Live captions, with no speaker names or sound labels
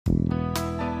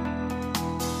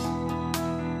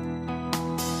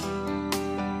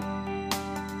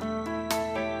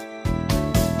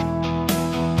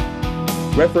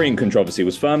Refereeing controversy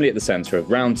was firmly at the centre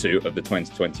of round 2 of the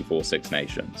 2024 Six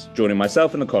Nations. Joining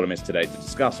myself and the columnists today to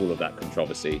discuss all of that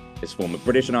controversy is former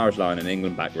British and Irish Lion and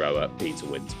England back rower Peter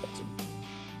Winterbottom.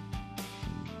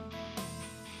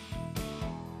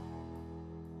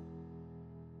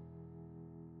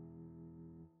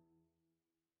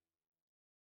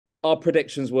 Our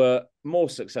predictions were more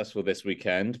successful this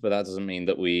weekend, but that doesn't mean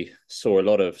that we saw a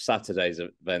lot of Saturday's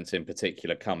events in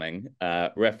particular coming.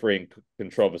 Refereeing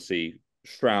controversy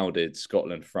shrouded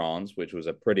Scotland-France, which was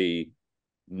a pretty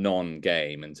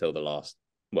non-game until the last,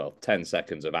 10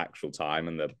 seconds of actual time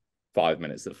and the 5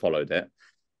 minutes that followed it.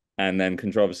 And then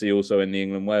controversy also in the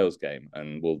England-Wales game.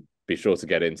 And we'll be sure to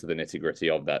get into the nitty-gritty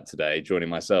of that today. Joining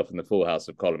myself in the full house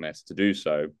of columnists to do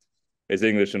so is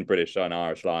English and British and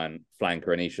Irish Lion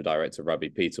flanker and Isha director of Rugby,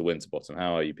 Peter Winterbottom.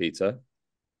 How are you, Peter?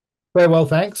 Very well,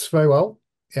 thanks. Very well.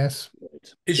 Yes.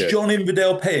 Is John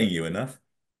Inverdale paying you enough?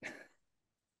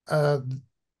 I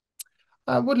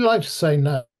would like to say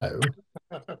no.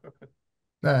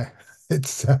 No,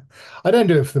 it's I don't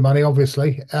do it for the money,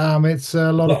 obviously. It's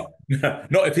a lot of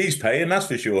not if he's paying, that's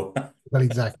for sure. well,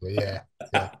 exactly, yeah.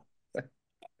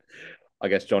 I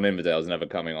guess John Inverdale's never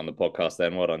coming on the podcast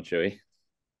then. Well done, Chewy.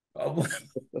 Oh,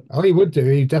 he would do.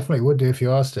 He definitely would do if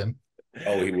you asked him.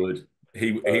 Oh, he would.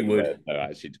 He would. No,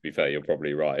 actually, to be fair, you're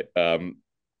probably right.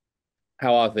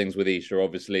 How are things with Isha?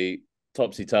 Obviously,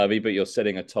 topsy-turvy, but you're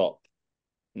sitting atop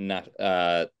Nat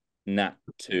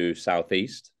 2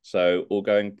 Southeast, so all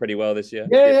going pretty well this year.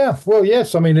 Yeah. Well,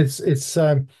 yes. I mean, it's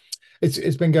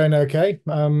been going okay.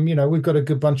 We've got a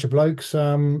good bunch of blokes,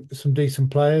 some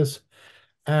decent players,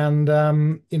 and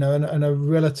and a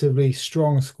relatively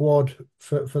strong squad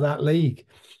for that league.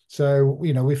 So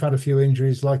we've had a few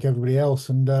injuries like everybody else,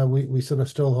 and we sort of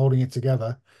still holding it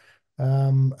together.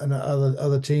 And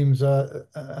other teams are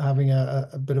having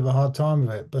a bit of a hard time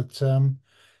of it, but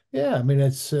yeah, I mean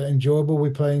it's enjoyable.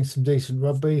 We're playing some decent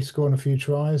rugby, scoring a few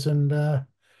tries, and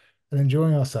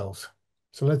enjoying ourselves.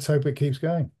 So let's hope it keeps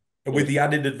going. With the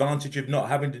added advantage of not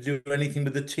having to do anything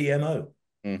with the TMO.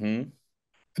 Mm-hmm.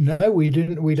 No, we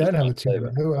didn't. We don't have a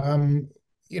TMO.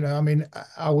 I mean,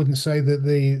 I wouldn't say that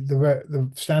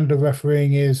the standard of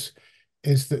refereeing is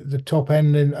the top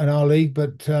end in our league,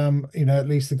 but at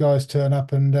least the guys turn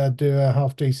up and do a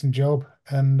half decent job,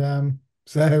 and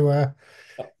yeah.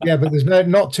 But there's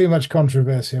not too much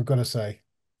controversy, I've got to say.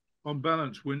 On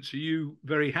balance, Wince, are you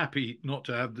very happy not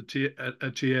to have a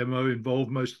TMO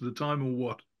involved most of the time, or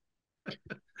what?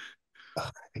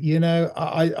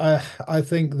 I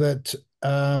think that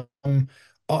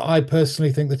I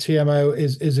personally think the TMO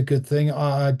is a good thing.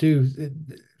 I do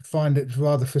find it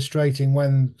rather frustrating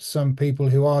when some people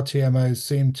who are TMOs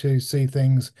seem to see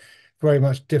things very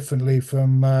much differently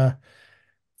from the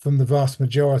vast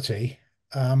majority.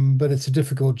 But it's a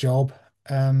difficult job,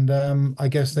 and I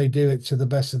guess they do it to the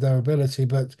best of their ability.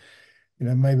 But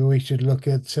maybe we should look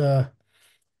at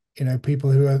people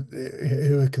who are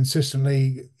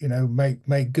consistently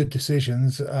make good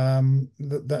decisions. Those are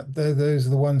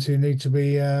the ones who need to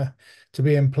be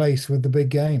in place with the big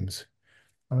games.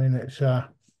 I mean, it's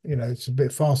it's a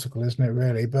bit farcical, isn't it,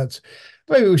 really? But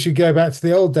maybe we should go back to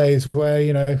the old days where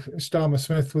Starmer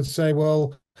Smith would say,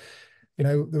 well,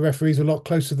 the referees are a lot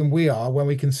closer than we are, when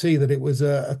we can see that it was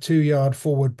a 2-yard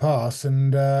forward pass,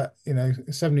 and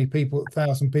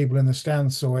 70,000 people in the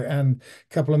stands saw it, and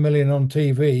a couple of million on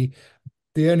TV.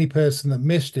 The only person that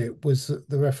missed it was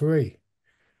the referee.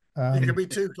 You can be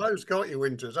too close, can't you,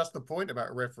 Winters? That's the point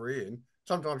about refereeing.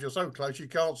 Sometimes you're so close you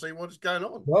can't see what's going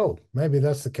on. Well, maybe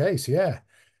that's the case. Yeah.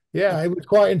 Yeah, it was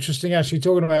quite interesting actually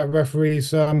talking about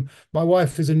referees. My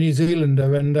wife is a New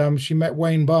Zealander, and she met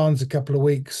Wayne Barnes a couple of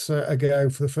weeks ago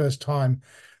for the first time.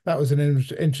 That was an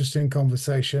interesting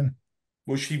conversation.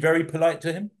 Was she very polite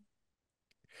to him?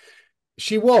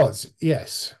 She was,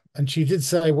 yes. And she did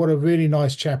say what a really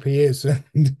nice chap he is.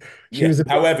 And she was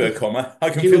however, I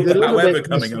can feel the however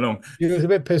coming along. She was a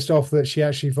bit pissed off that she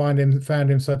actually found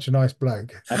him such a nice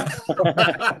bloke.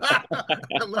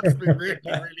 That must be really,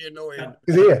 really annoying.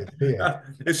 He is.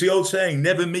 It's the old saying,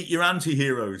 never meet your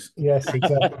anti-heroes. Yes,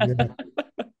 exactly.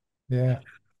 Yeah.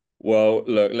 Well,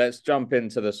 look, let's jump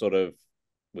into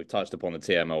we've touched upon the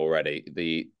TMO already,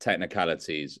 the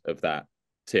technicalities of that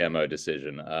TMO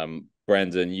decision.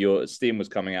 Brendan, your steam was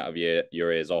coming out of your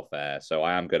ears off air, so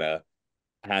I am going to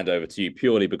hand over to you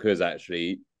purely because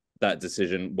actually that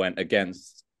decision went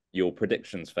against your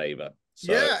predictions' favour.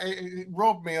 So... Yeah, it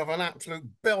robbed me of an absolute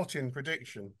belting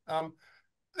prediction.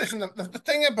 Listen, the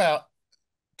thing about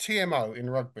TMO in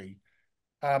rugby,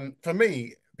 for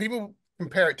me, people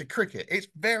compare it to cricket. It's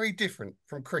very different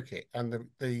from cricket and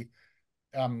the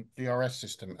DRS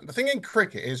system. And the thing in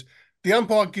cricket is the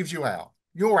umpire gives you out.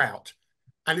 you're out.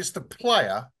 And it's the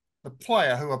player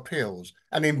who appeals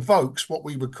and invokes what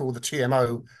we would call the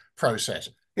TMO process.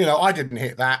 I didn't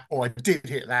hit that, or I did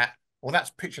hit that, or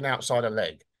that's pitching outside a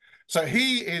leg. So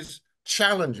he is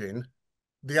challenging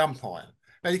the umpire.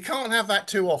 Now, you can't have that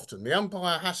too often. The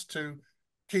umpire has to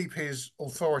keep his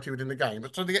authority within the game.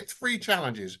 But so they get 3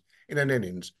 challenges in an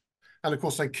innings. And of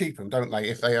course, they keep them, don't they,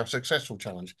 if they are a successful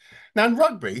challenge. Now, in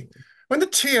rugby, when the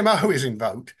TMO is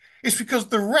invoked, it's because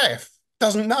the ref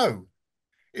doesn't know.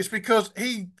 It's because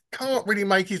he can't really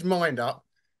make his mind up.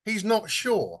 He's not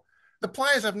sure. The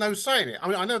players have no say in it. I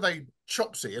mean, I know they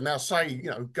chopsy and they'll say,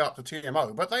 go up to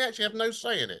TMO, but they actually have no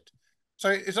say in it. So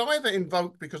it's either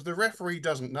invoked because the referee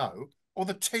doesn't know or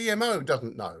the TMO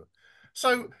doesn't know.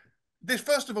 So this,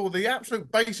 first of all, the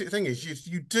absolute basic thing is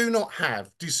you do not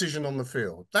have decision on the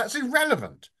field. That's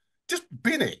irrelevant. Just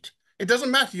bin it. It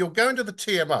doesn't matter. You're going to the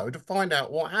TMO to find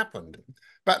out what happened.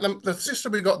 But the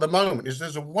system we've got at the moment is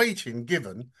there's a weighting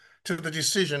given to the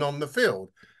decision on the field.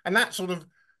 And that sort of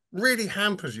really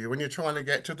hampers you when you're trying to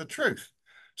get to the truth.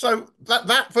 So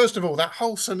that first of all, that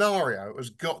whole scenario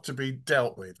has got to be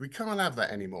dealt with. We can't have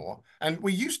that anymore. And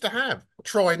we used to have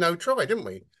try, no try, didn't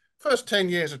we? First 10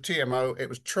 years of TMO, it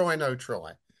was try, no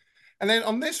try. And then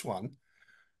on this one,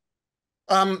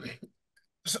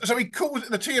 so he calls it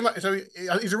the TMO. So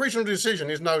his original decision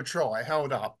is no try,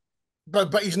 held up.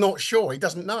 But he's not sure. He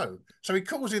doesn't know. So he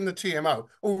calls in the TMO.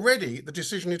 Already, the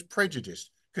decision is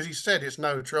prejudiced because he said it's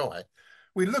no try.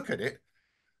 We look at it.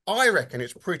 I reckon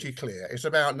it's pretty clear. It's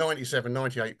about 97,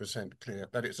 98% clear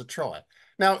that it's a try.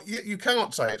 Now, you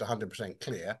can't say it's 100%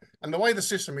 clear. And the way the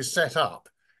system is set up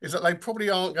is that they probably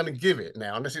aren't going to give it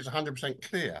now unless it's 100%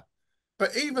 clear.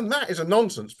 But even that is a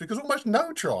nonsense because almost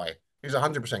no try is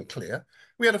 100% clear.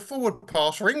 We had a forward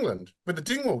pass for England with the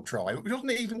Dingwall try, which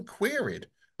wasn't even queried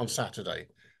on Saturday.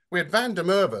 We had Van der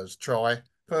Merwe's try,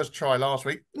 first try last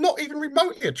week, not even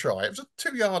remotely a try. It was a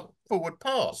 2-yard forward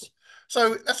pass.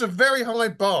 So that's a very high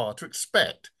bar to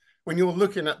expect when you're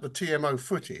looking at the TMO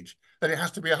footage that it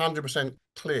has to be 100%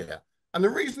 clear. And the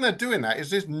reason they're doing that is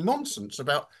there's nonsense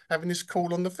about having this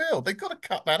call on the field. They've got to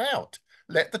cut that out.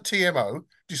 Let the TMO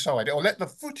decide it, or let the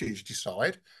footage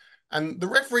decide. And the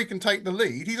referee can take the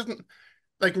lead.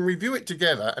 They can review it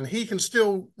together and he can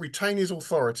still retain his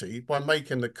authority by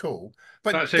making the call.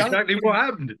 But that's exactly what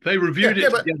happened. They reviewed it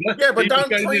together. Yeah, but don't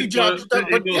prejudge.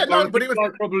 But it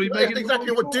was probably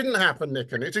exactly what didn't happen,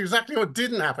 Nick. And it's exactly what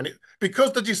didn't happen.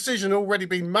 Because the decision already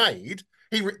been made,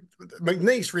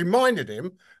 MacNeice reminded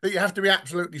him that you have to be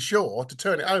absolutely sure to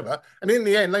turn it over. And in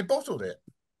the end, they bottled it.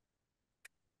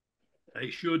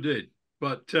 They sure did.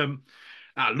 But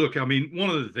look, I mean, one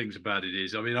of the things about it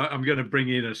is, I mean, I'm going to bring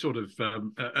in a sort of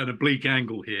an oblique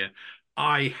angle here.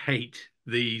 I hate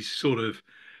these sort of,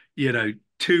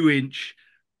 2-inch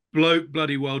bloke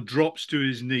bloody well drops to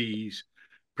his knees,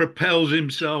 propels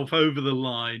himself over the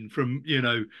line from,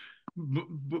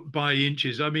 by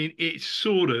inches. I mean, it's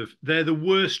sort of, they're the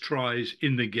worst tries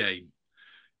in the game,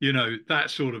 that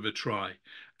sort of a try.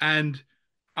 And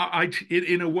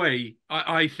in a way,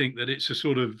 I think that it's a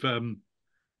sort of,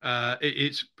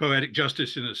 it's poetic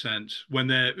justice in a sense when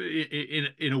they're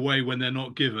in a way when they're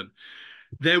not given.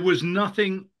 There was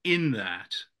nothing in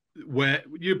that where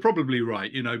you're probably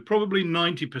right. Probably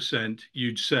 90%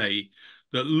 you'd say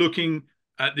that looking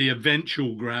at the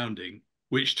eventual grounding,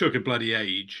 which took a bloody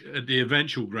age, at the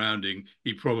eventual grounding,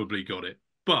 he probably got it.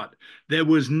 But there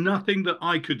was nothing that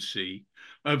I could see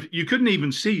of. You couldn't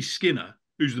even see Skinner,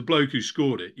 who's the bloke who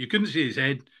scored it. You couldn't see his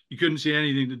head. You couldn't see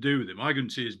anything to do with him. I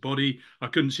couldn't see his body. I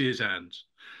couldn't see his hands.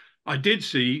 I did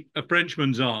see a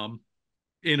Frenchman's arm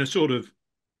in a sort of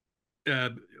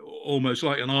almost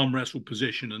like an arm wrestle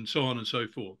position and so on and so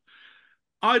forth.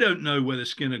 I don't know whether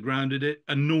Skinner grounded it,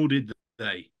 and nor did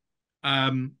they.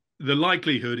 The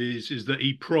likelihood is that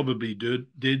he probably did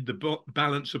the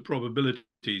balance of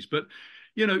probabilities. But,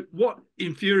 what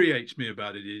infuriates me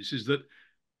about it is that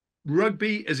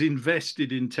rugby has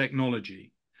invested in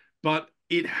technology, but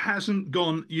it hasn't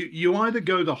gone. You either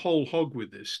go the whole hog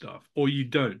with this stuff or you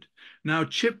don't. Now,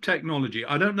 chip technology,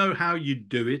 I don't know how you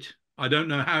do it. I don't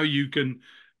know how you can,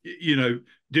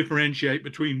 differentiate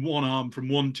between one arm from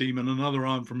one team and another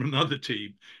arm from another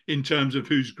team in terms of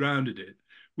who's grounded it.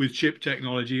 With chip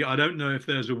technology, I don't know if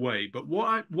there's a way, but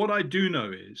what I do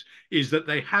know is that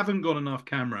they haven't got enough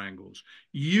camera angles.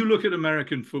 You look at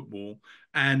American football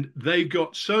and they've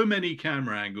got so many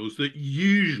camera angles that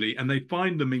usually, and they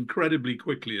find them incredibly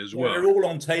quickly as well. They're all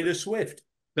on Taylor Swift.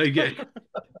 They get,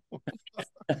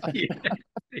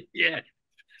 yeah.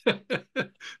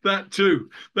 That too.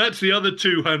 That's the other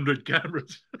 200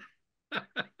 cameras.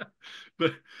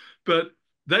 but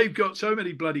they've got so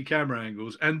many bloody camera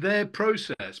angles, and their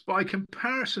process, by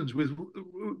comparisons with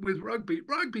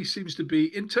rugby seems to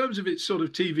be, in terms of its sort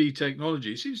of TV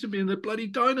technology, seems to be in the bloody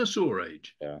dinosaur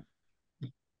age.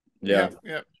 Yeah.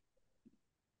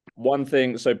 One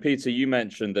thing, so Peter, you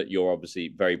mentioned that you're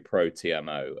obviously very pro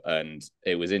TMO, and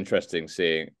it was interesting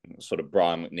seeing sort of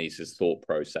Brian MacNeice's thought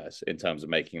process in terms of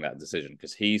making that decision,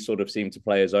 because he sort of seemed to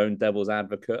play his own devil's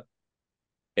advocate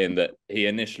in that he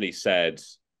initially said,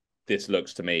 "This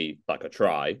looks to me like a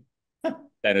try."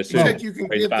 Then as soon as you can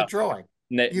give the try.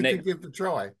 You can give the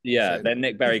try. Yeah, then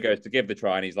Nic Berry goes to give the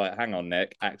try, and he's like, "Hang on,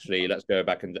 Nick. Actually, let's go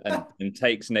back and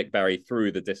takes Nic Berry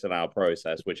through the disallow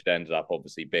process, which it ended up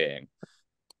obviously being."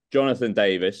 Jonathan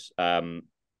Davis,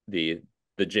 the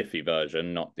Jiffy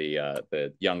version, not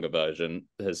the younger version,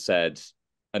 has said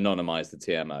anonymize the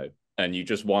TMO, and you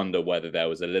just wonder whether there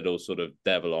was a little sort of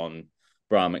devil on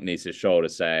Brian MacNeice's shoulder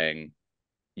saying,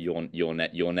 your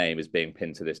name is being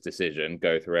pinned to this decision.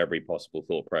 Go through every possible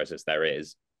thought process there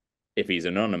is. If he's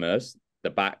anonymous,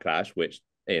 the backlash, which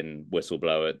in the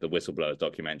Whistleblowers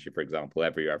documentary, for example,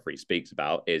 every referee speaks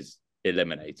about, is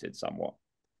eliminated somewhat.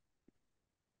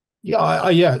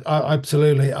 Yeah,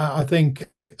 absolutely. I think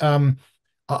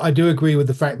I do agree with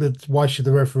the fact that why should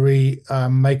the referee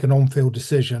make an on-field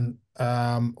decision,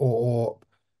 or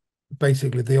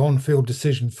basically the on-field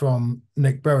decision from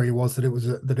Nic Berry was that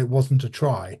it wasn't a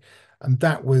try, and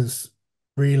that was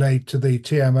relayed to the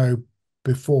TMO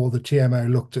before the TMO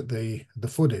looked at the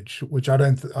footage, which I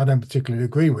don't particularly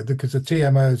agree with, because the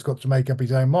TMO has got to make up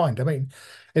his own mind. I mean,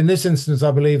 in this instance,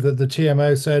 I believe that the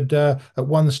TMO said at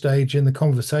one stage in the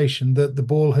conversation that the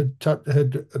ball had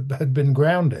been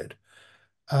grounded,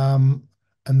 and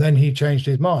then he changed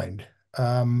his mind.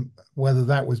 Whether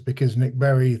that was because Nic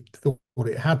Berry thought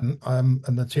it hadn't,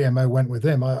 and the TMO went with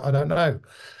him, I don't know.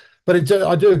 But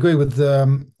I do agree with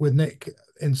Nick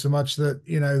in so much that,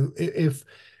 if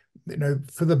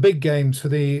for the big games, for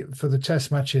the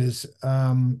test matches,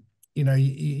 there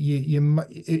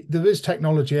is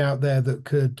technology out there that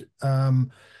could,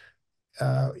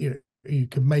 you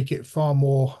could make it far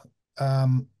more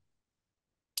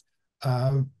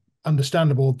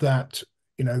understandable that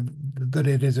that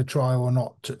it is a try or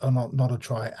not a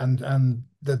try, and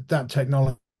that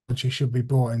technology should be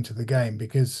brought into the game,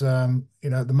 because at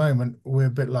the moment we're a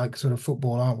bit like sort of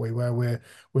football, aren't we, where we're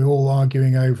all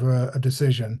arguing over a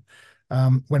decision,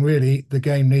 when really the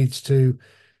game needs to,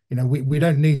 we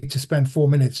don't need to spend 4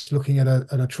 minutes looking at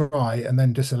a try and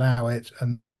then disallow it,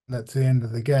 and that's the end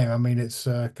of the game. I mean, it's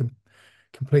a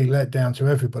complete letdown to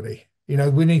everybody.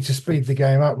 We need to speed the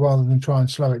game up rather than try and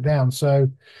slow it down.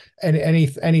 So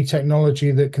any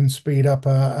technology that can speed up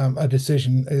a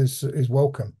decision is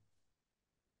welcome.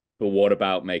 But what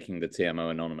about making the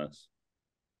TMO anonymous?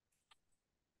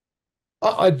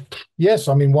 Yes,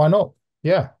 I mean, why not?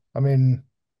 Yeah, I mean,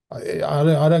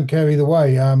 I don't care either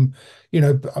way. I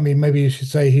mean, maybe you should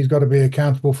say he's got to be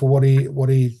accountable for what he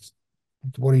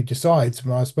decides.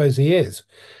 But I suppose he is.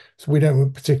 So we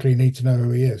don't particularly need to know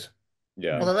who he is.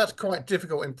 Yeah. Well, that's quite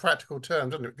difficult in practical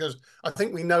terms, isn't it? Because I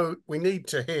think we need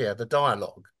to hear the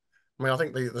dialogue. I mean, I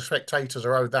think the spectators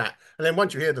are owed that. And then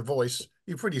once you hear the voice,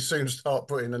 you pretty soon start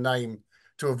putting a name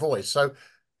to a voice. So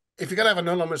if you're going to have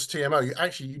anonymous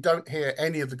TMO, you don't hear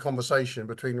any of the conversation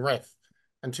between ref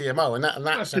and TMO. And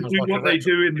that sounds like what they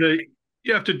do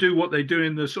you have to do what they do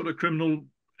in the sort of criminal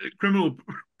in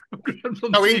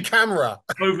camera.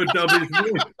 Overdub his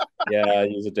voice. Yeah,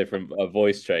 use a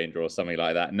voice changer or something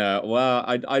like that. No, well,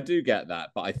 I do get that,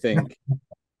 but I think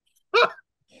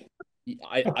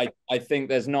I think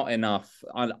there's not enough,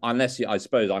 unless you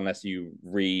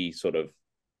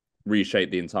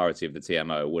reshape the entirety of the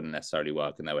TMO, it wouldn't necessarily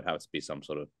work, and there would have to be some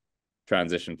sort of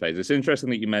transition phase. It's interesting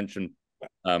that you mentioned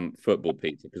football,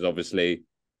 Peter, because obviously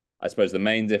I suppose the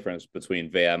main difference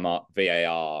between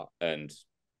VAR and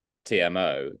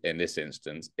TMO in this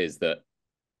instance is that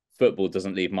football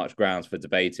doesn't leave much grounds for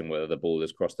debating whether the ball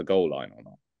has crossed the goal line or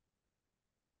not.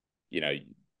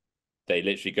 They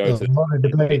literally go to a lot of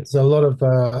debates, a lot of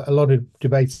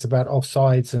debates about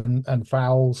offsides and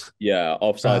fouls. Yeah,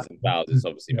 offsides and fouls is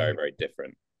obviously very, very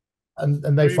different.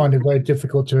 And they find it very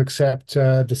difficult to accept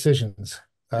decisions.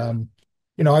 I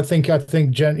think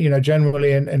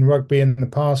generally in rugby in the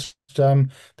past,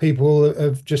 people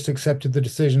have just accepted the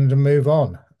decision to move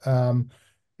on. And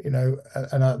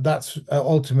that's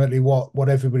ultimately what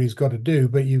everybody's got to do.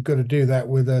 But you've got to do that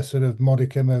with a sort of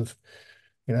modicum of,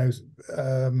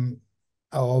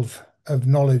 of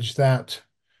knowledge that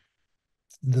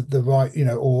the right,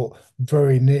 or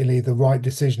very nearly the right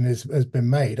decision has been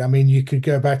made. I mean, you could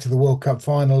go back to the World Cup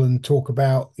final and talk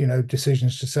about,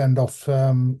 decisions to send off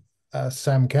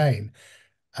Sam Cain.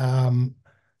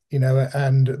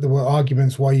 and there were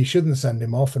arguments why you shouldn't send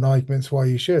him off and arguments why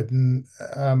you should. And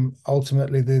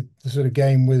ultimately, the sort of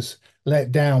game was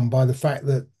let down by the fact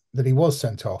that he was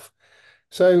sent off.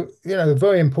 So,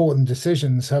 very important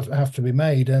decisions have to be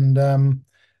made, and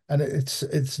it's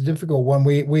a difficult one.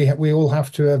 We all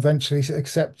have to eventually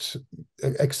accept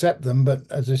them.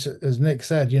 But as Nick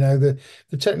said, the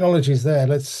technology is there.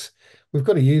 We've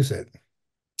got to use it.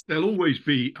 There'll always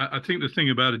be. I think the thing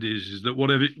about it is that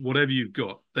whatever you've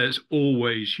got, there's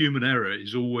always human error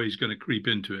is always going to creep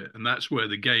into it, and that's where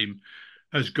the game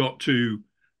has got to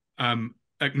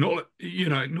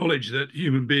acknowledge that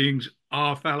human beings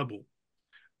are fallible.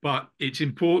 But it's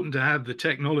important to have the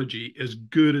technology as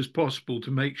good as possible to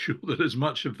make sure that as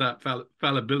much of that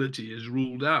fallibility is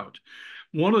ruled out.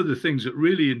 One of the things that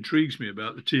really intrigues me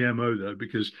about the TMO, though,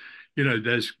 because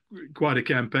there's quite a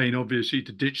campaign, obviously,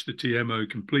 to ditch the TMO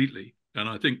completely. And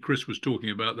I think Chris was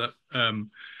talking about that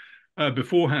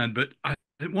beforehand. But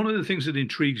one of the things that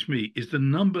intrigues me is the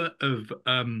number of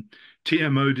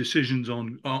TMO decisions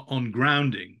on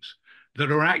groundings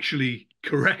that are actually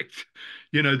correct.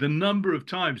 The number of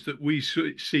times that we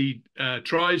see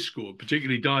tries scored,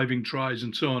 particularly diving tries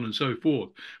and so on and so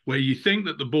forth, where you think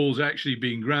that the ball's actually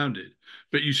being grounded,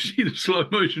 but you see the slow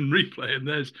motion replay and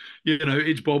there's,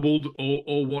 it's bobbled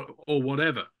or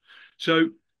whatever. So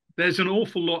there's an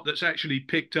awful lot that's actually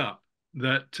picked up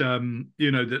that,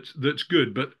 that's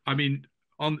good. But I mean,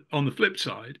 on the flip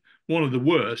side, one of the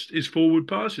worst is forward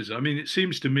passes. I mean, it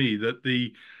seems to me that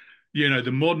the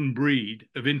modern breed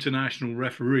of international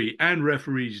referee and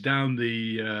referees down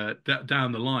the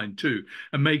line too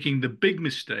are making the big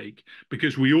mistake,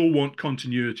 because we all want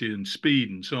continuity and speed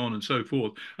and so on and so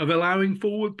forth, of allowing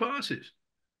forward passes.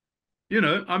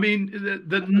 I mean,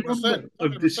 the number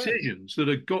of decisions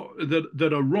that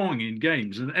are wrong in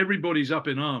games, and everybody's up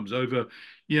in arms over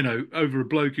a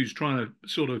bloke who's trying to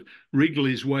sort of wriggle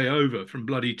his way over from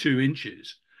bloody 2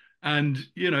 inches, and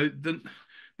the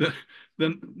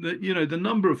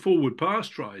number of forward pass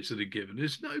tries that are given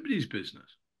is nobody's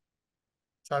business.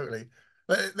 Totally.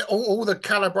 All the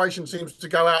calibration seems to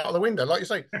go out of the window. Like you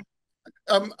say,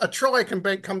 a try can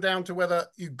come down to whether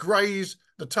you graze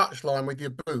the touchline with your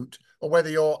boot or whether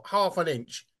you're half an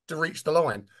inch to reach the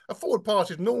line. A forward pass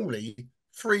is normally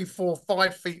 3, 4,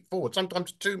 5 feet forward,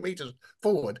 sometimes 2 meters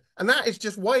forward, and that is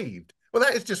just waved. Well,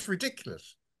 that is just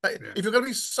ridiculous. Yeah. If you're going to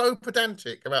be so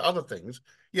pedantic about other things,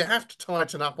 you have to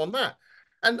tighten up on that.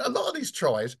 And a lot of these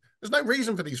tries, there's no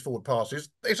reason for these forward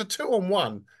passes. It's a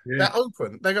 2-on-1. Yeah. They're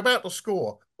open. They're about to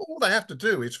score. All they have to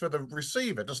do is for the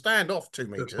receiver to stand off 2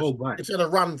 meters instead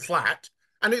of run flat,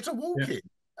 and it's a walk-in.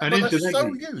 Yeah. But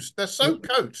they're so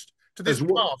coached to this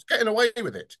pass, getting away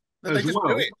with it, that they just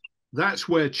do it. That's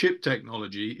where chip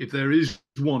technology, if there is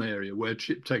one area where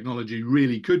chip technology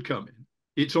really could come in,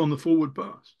 it's on the forward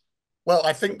pass. Well,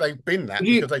 I think they've been that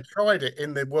because they tried it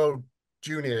in the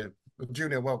Junior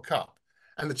World Cup,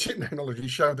 and the chip technology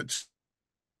showed that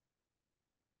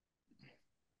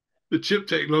the chip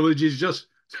technology is just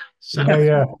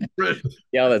the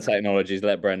other technologies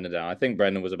let Brendan down. I think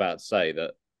Brendan was about to say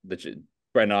that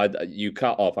Brendan, you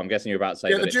cut off. I'm guessing you're about to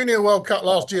say the Junior World Cup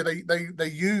last year. They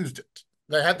used it.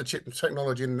 They had the chip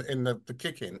technology in the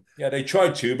kick in. Yeah, they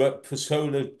tried to, but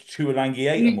Fasola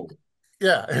Chualangi ate them all.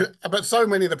 Yeah, but so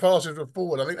many of the passes were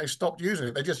forward. I think they stopped using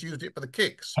it. They just used it for the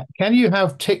kicks. Can you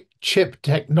have chip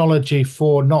technology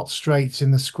for not straights in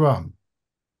the scrum?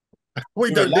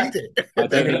 We don't need it. I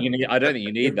don't think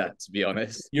you need that, to be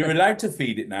honest. You're allowed to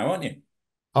feed it now, aren't you?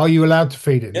 Are you allowed to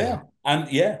feed it? Yeah, now?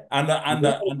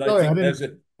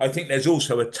 I think there's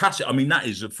also a tacit. I mean, that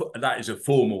is a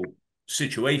formal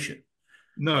situation.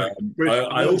 No,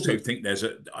 I also think there's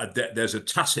a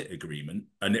tacit agreement,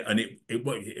 and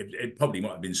it probably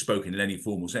might have been spoken in any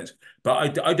formal sense,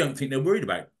 but I don't think they're worried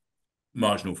about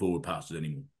marginal forward passes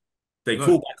anymore. They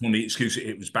fall back on the excuse that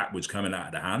it was backwards coming out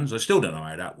of the hands. I still don't know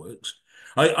how that works.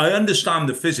 I understand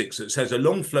the physics that says a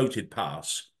long floated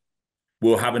pass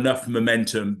will have enough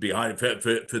momentum behind for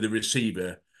the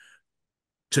receiver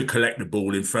to collect the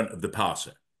ball in front of the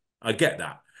passer. I get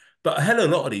that. But a hell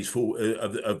of a lot of these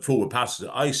forward passes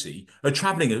that I see are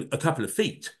travelling a couple of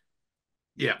feet.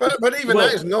 Yeah, but even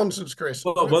that is nonsense, Chris.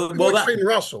 Finn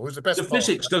Russell is the best. The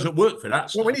physics doesn't work for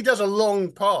that. Well, when he does a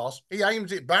long pass, he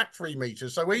aims it back 3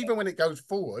 meters. So even when it goes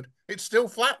forward, it's still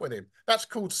flat with him. That's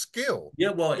called skill.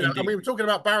 Yeah, well, I mean, we're talking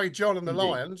about Barry John and the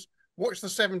Lions. Watch the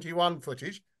 71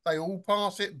 footage. They all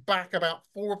pass it back about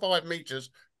 4 or 5 meters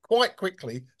quite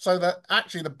quickly, so that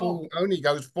actually the ball only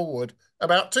goes forward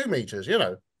about 2 meters.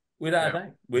 Without a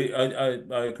doubt,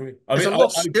 I agree. I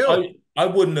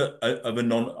wouldn't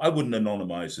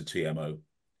anonymize the TMO.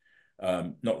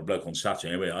 not the bloke on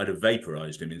Saturday. Anyway, I'd have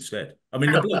vaporized him instead. I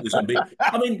mean, the bloke was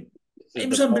I mean, it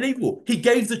was unbelievable. He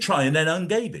gave the try and then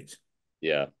ungave it.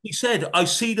 Yeah. He said, "I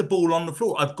see the ball on the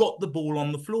floor. I've got the ball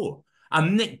on the floor."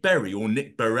 And Nic Berry, or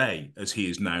Nic Berry, as he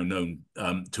is now known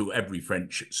to every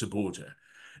French supporter,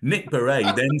 Nic Berry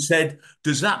then said,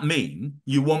 "Does that mean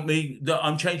you want me that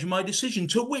I'm changing my decision?"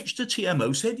 To which the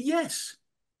TMO said yes.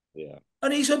 Yeah.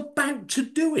 And he's about to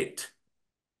do it.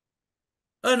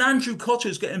 And Andrew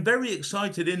Cotter's getting very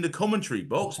excited in the commentary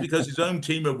box because his own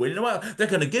team are winning. Well, they're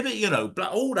going to give it,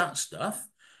 all that stuff.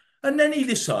 And then he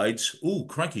decides, oh,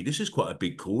 crikey, this is quite a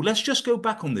big call. Let's just go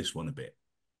back on this one a bit.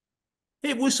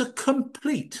 It was a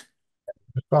complete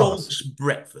dog's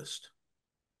breakfast.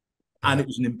 And it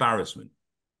was an embarrassment.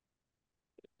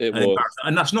 It was.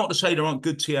 And that's not to say there aren't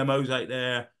good TMOs out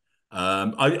there.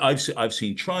 I've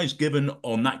seen tries given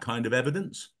on that kind of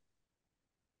evidence.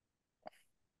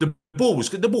 The ball was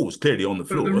clearly on the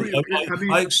floor.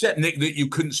 I accept, Nick, that you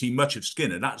couldn't see much of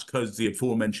Skinner. That's because the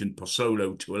aforementioned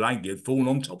Posolo Tuolangi had fallen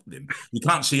on top of him. You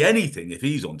can't see anything if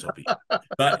he's on top of you.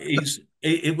 But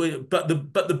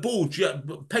the ball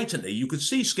patently, you could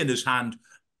see Skinner's hand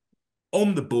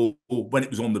on the ball when it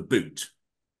was on the boot,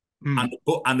 and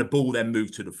the ball then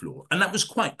moved to the floor, and that was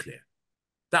quite clear.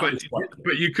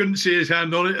 But you couldn't see his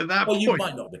hand on it at that point. You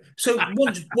might not be. So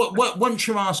once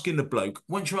you're asking the bloke,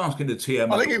 once you're asking the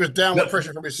TMO, I think he was down with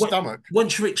pressure from his stomach.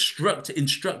 Once you're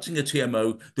instructing a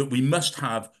TMO that we must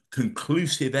have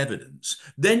conclusive evidence,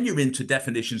 then you're into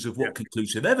definitions of what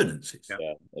conclusive evidence is.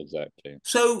 Yeah, exactly.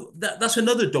 So that's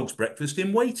another dog's breakfast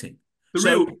in waiting.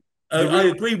 I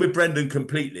agree with Brendan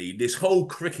completely. This whole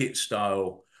cricket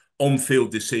style on-field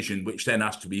decision, which then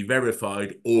has to be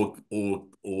verified or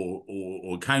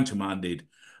countermanded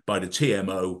by the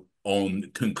TMO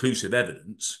on conclusive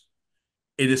evidence,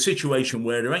 in a situation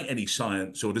where there ain't any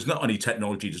science or there's not any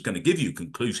technology that's going to give you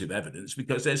conclusive evidence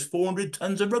because there's 400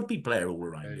 tons of rugby player all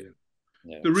around it.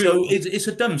 Yeah. So it's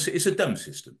a dumb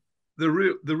system. The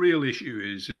real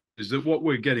issue is that what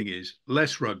we're getting is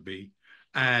less rugby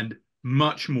and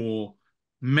much more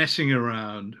messing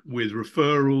around with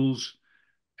referrals,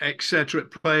 etc.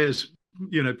 Players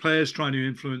trying to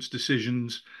influence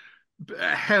decisions,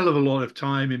 a hell of a lot of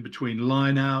time in between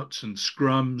lineouts and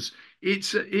scrums.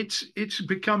 It's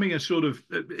becoming a sort of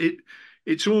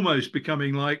it's almost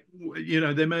becoming like,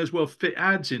 they may as well fit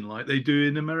ads in like they do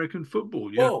in American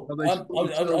football. I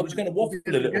was going to waffle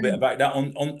a little bit about that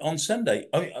on Sunday.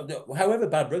 However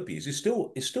bad rugby is, it's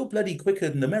still bloody quicker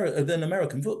than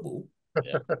American football.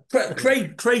 Yeah.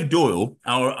 Craig Doyle,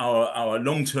 our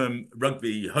long-term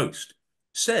rugby host,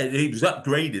 said he was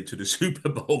upgraded to the Super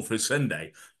Bowl for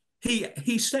Sunday.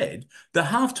 He said the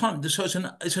halftime, so it's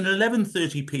an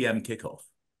 11:30 p.m. kickoff,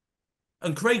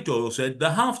 and Craig Doyle said the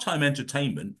halftime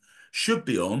entertainment should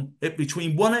be on at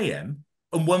between 1 a.m.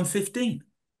 and 1:15.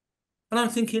 And I'm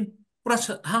thinking, well, that's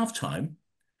at halftime,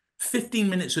 15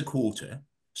 minutes a quarter,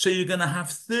 so you're going to have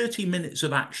 30 minutes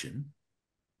of action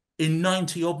in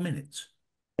 90 odd minutes.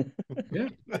 Yeah.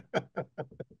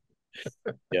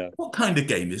 Yeah. What kind of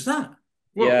game is that?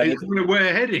 Well, it's where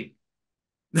we're heading.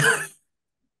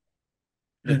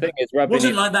 The thing is, rugby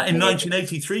wasn't like that in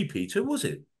 1983, Peter, was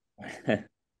it?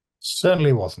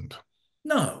 Certainly wasn't.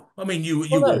 No. I mean, you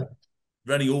were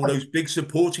running all those big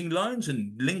supporting lines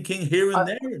and linking here and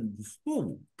there, and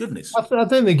oh goodness. I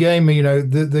think the game,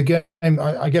 the game.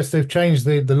 I guess they've changed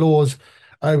the laws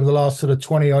over the last sort of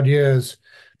 20 odd years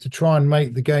to try and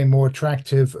make the game more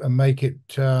attractive and make it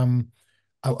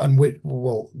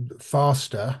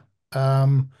faster.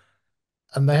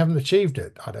 And they haven't achieved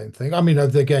it, I don't think. I mean,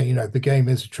 the game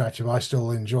is attractive. I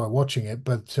still enjoy watching it,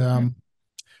 but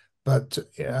they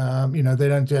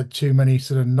don't get too many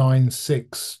sort of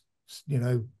 9-6,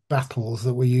 battles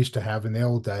that we used to have in the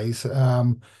old days.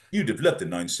 You'd have loved the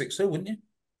 9-6 though, wouldn't you?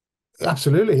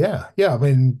 Absolutely, yeah. I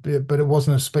mean, but it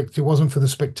wasn't it wasn't for the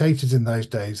spectators in those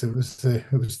days. It was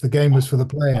the game was for the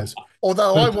players.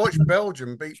 Although I watched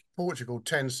Belgium beat Portugal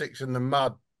 10-6 in the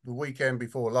mud the weekend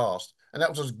before last, and that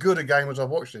was as good a game as I've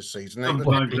watched this season.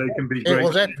 Sometimes they can be great. It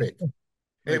was epic.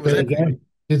 It was epic.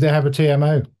 Did they have a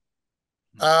TMO?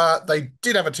 They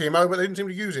did have a TMO, but they didn't seem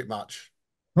to use it much.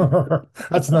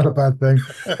 That's not a bad thing.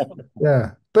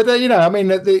 Yeah, but I mean,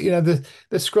 the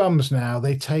scrums now,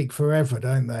 they take forever,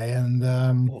 don't they? And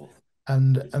the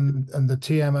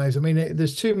TMOs. I mean,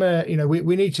 there's too many.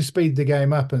 We need to speed the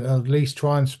game up, and at least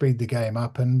try and speed the game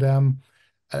up, and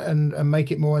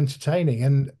make it more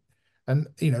entertaining. And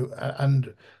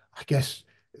I guess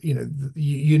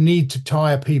you need to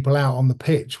tire people out on the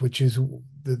pitch, which is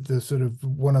the sort of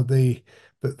one of the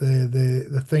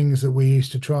the things that we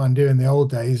used to try and do in the old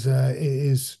days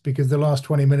is because the last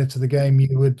 20 minutes of the game,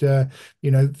 you would,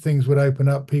 things would open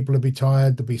up, people would be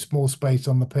tired, there'd be small space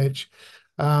on the pitch.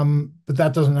 But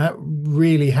that doesn't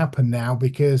really happen now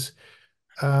because,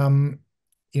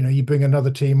 you bring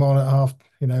another team on at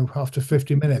after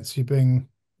 50 minutes, you bring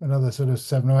another sort of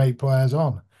 7 or 8 players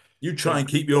on. You try and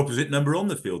keep your opposite number on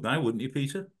the field now, wouldn't you,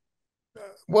 Peter?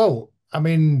 Well, I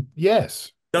mean,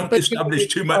 yes. Don't establish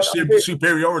too much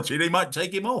superiority. They might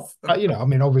take him off.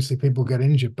 Obviously people get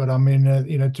injured, but I mean,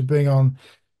 to bring on,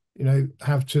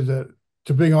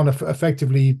 to bring on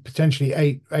effectively potentially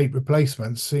eight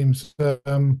replacements seems, a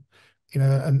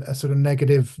sort of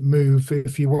negative move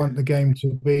if you want the game to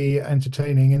be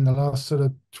entertaining in the last sort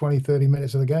of 20, 30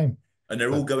 minutes of the game. And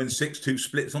they're all going 6-2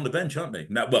 splits on the bench, aren't they?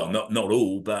 Not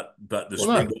all, but the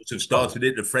Springboks have started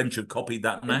it. The French have copied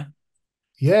that now.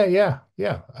 Yeah.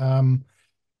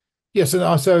 Yes,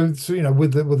 and so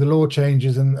with the law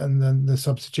changes and then the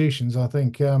substitutions, I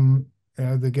think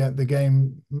the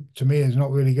game to me is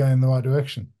not really going in the right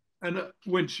direction. And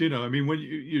when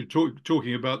you're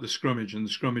talking about the scrummage and the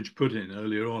scrummage put in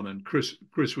earlier on, and Chris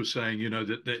was saying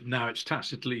that now it's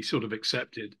tacitly sort of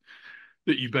accepted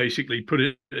that you basically put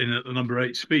it in at the number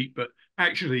 8 spot, but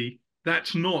actually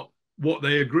that's not what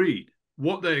they agreed.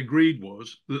 What they agreed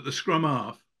was that the scrum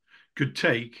half could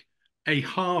take a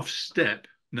half step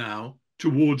now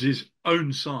towards his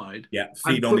own side. Yeah,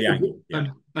 feed on the angle.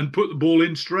 And put the ball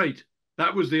in straight.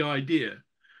 That was the idea.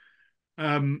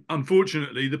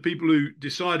 Unfortunately, the people who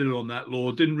decided on that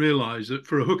law didn't realise that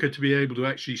for a hooker to be able to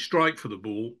actually strike for the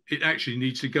ball, it actually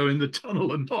needs to go in the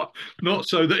tunnel and not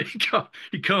so that he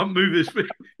can't move his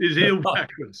heel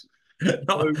backwards.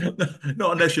 Not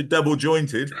unless you're double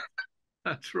jointed.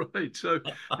 That's right. So,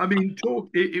 I mean,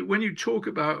 when you talk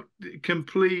about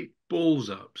complete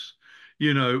balls ups,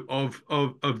 of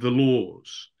the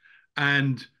laws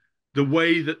and the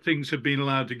way that things have been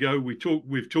allowed to go,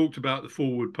 we've talked about the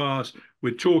forward pass.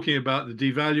 We're talking about the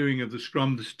devaluing of the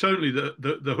scrum. It's totally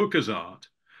the hooker's art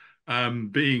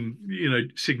being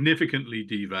significantly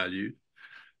devalued.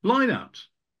 Lineouts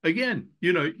again.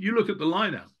 You look at the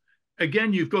lineout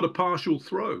again. You've got a partial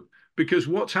throw. Because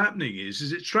what's happening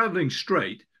is it's traveling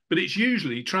straight, but it's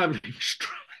usually traveling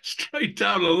straight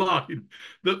down a line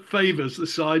that favors the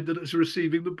side that is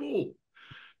receiving the ball.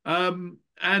 And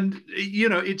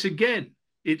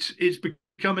it's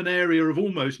become an area of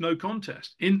almost no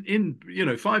contest. In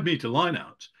 5-meter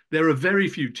lineouts, there are very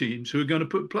few teams who are going to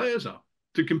put players up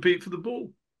to compete for the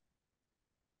ball.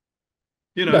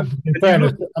 In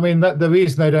fairness, the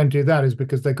reason they don't do that is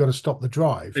because they've got to stop the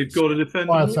drive. They've got to defend.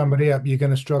 Fire somebody up, you're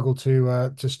going to struggle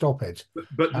to stop it.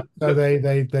 But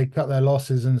they cut their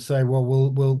losses and say, well,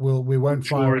 we won't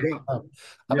fire it up.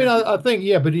 I think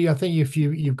if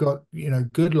you've got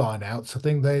good lineouts, I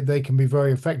think they can be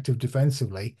very effective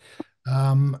defensively,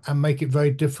 and make it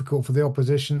very difficult for the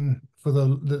opposition, for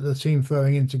the team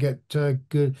throwing in to get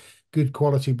good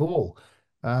quality ball.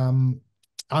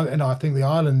 And I think the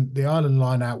Ireland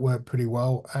line out worked pretty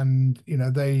well, and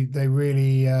they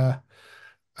really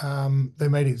they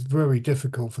made it very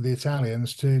difficult for the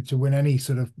Italians to win any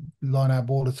sort of line out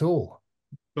ball at all.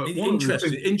 But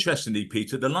interestingly,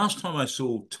 Peter, the last time I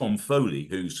saw Tom Foley,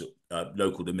 who's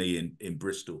local to me in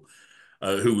Bristol,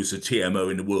 who was the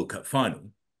TMO in the World Cup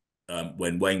final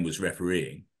when Wayne was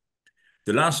refereeing,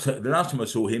 the last time I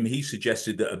saw him, he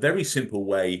suggested that a very simple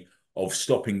way of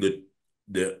stopping the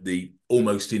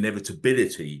almost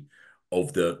inevitability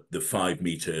of the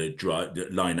 5-meter drive, the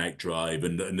line out drive,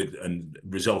 and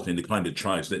resulting in the kind of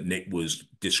tries that Nick was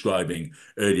describing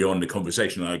earlier on in the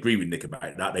conversation. And I agree with Nick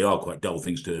about that; they are quite dull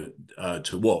things to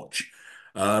watch.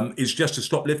 Is just to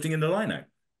stop lifting in the line out,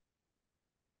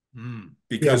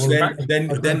 because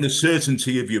then the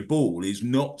certainty of your ball is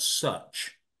not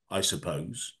such, I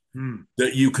suppose,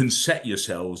 that you can set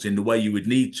yourselves in the way you would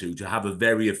need to have a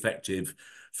very effective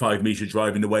 5-meter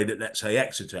drive in the way that, let's say,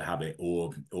 Exeter have it,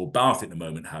 or Bath at the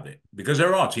moment have it, because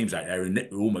there are teams out there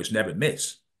who almost never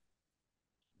miss.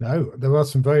 No, there are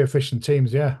some very efficient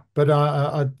teams, yeah, but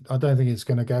I don't think it's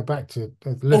going to go back to.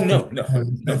 No.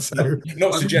 Not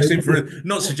suggesting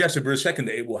for a second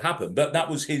that it will happen, but that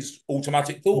was his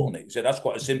automatic thought on it. He said that's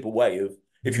quite a simple way of,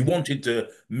 if you wanted to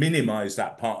minimise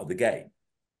that part of the game.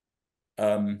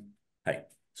 But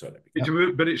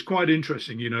it's quite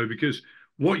interesting, because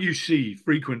what you see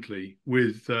frequently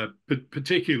with,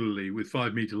 particularly with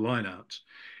 5-meter lineouts,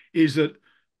 is that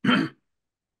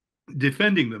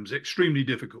defending them is extremely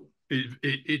difficult.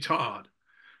 It's hard.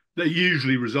 They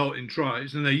usually result in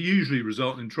tries, and they usually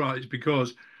result in tries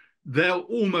because they'll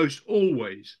almost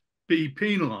always be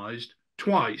penalised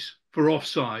twice for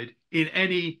offside in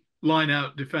any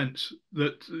line-out defence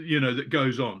that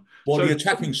goes on. Well, the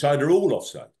attacking side are all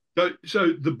offside.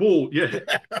 So the ball, yeah.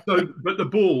 But the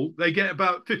ball, they get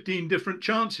about 15 different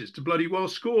chances to bloody well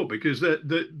score, because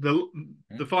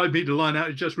the 5 metre line out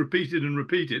is just repeated and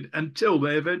repeated until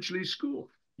they eventually score.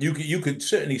 You could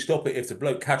certainly stop it if the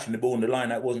bloke catching the ball in the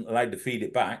line out wasn't allowed to feed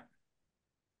it back.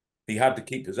 He had to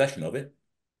keep possession of it.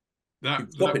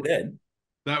 Stop it then.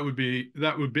 That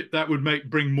would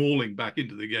bring mauling back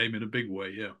into the game in a big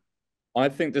way. Yeah. I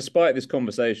think, despite this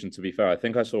conversation, to be fair, I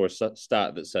think I saw a stat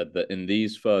that said that in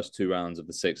these first 2 rounds of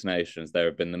the Six Nations, there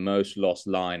have been the most lost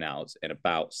lineouts in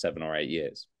about 7 or 8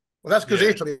 years. Well, that's because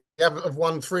Italy have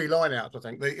won 3 lineouts, I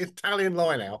think. The Italian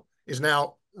lineout is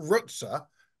now Rutzer,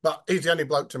 but he's the only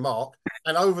bloke to mark,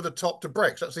 and over the top to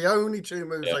Brex. That's the only 2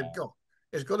 moves they've got.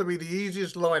 It's got to be the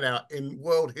easiest lineout in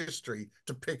world history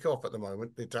to pick off at the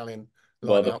moment, the Italian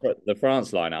lineout. Well, the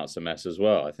France lineout's a mess as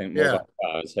well. I think more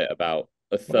has hit about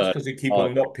a third. Well, because they keep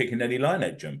on not picking any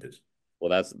line-out jumpers.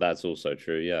 Well, that's also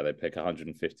true. Yeah, they pick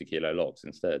 150-kilo locks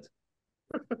instead.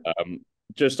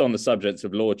 Just on the subject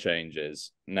of law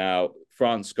changes, now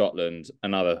France, Scotland,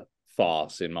 another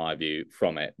farce in my view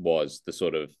from it was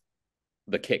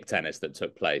the kick tennis that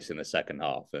took place in the second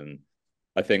half. And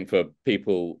I think for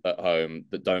people at home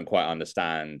that don't quite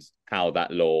understand how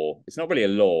that law, it's not really a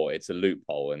law, it's a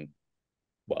loophole. And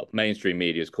well, mainstream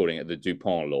media is calling it the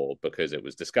Dupont law because it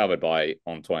was discovered by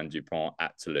Antoine Dupont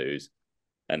at Toulouse,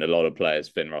 and a lot of players,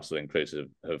 Finn Russell inclusive,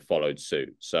 have followed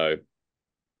suit. So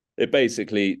it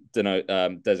basically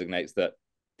designates that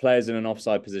players in an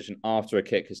offside position after a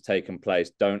kick has taken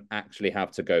place don't actually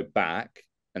have to go back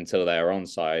until they are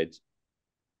onside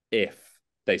if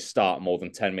they start more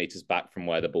than 10 metres back from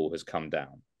where the ball has come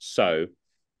down. So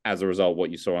as a result,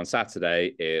 what you saw on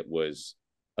Saturday, it was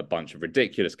a bunch of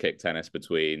ridiculous kick tennis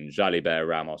between Jalibert,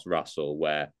 Ramos, Russell,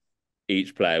 where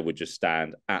each player would just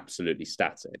stand absolutely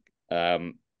static.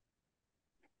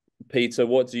 Peter,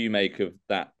 what do you make of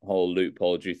that whole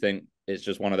loophole? Do you think it's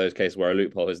just one of those cases where a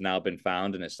loophole has now been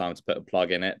found and it's time to put a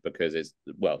plug in it? Because it's,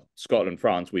 well,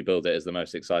 Scotland-France, we build it as the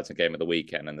most exciting game of the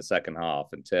weekend, and the second half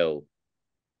until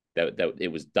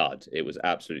it was dud. It was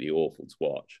absolutely awful to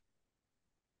watch.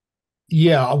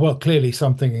 Yeah, well, clearly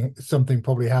something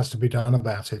probably has to be done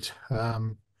about it.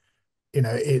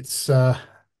 It's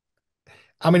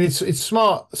it's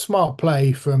smart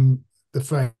play from the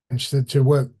French to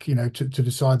work, to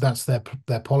decide that's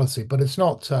their policy, but it's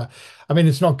not.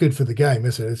 It's not good for the game,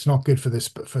 is it? It's not good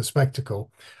for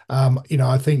spectacle.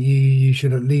 I think you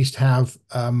should at least have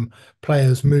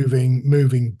players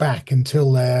moving back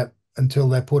until they're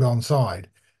put onside.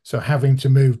 So having to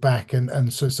move back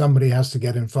and so somebody has to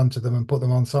get in front of them and put them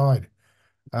onside.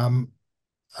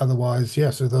 Otherwise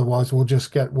we'll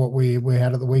just get what we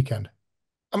had at the weekend.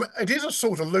 It is a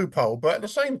sort of loophole, but at the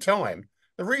same time,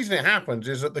 the reason it happens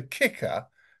is that the kicker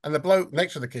and the bloke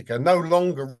next to the kicker no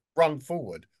longer run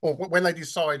forward. Or when they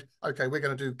decide, okay, we're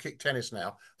going to do kick tennis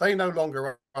now, they no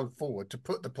longer run forward to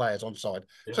put the players onside.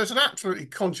 Yeah. So it's an absolutely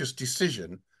conscious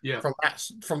decision. Yeah.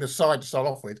 From the side to start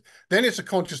off with. Then it's a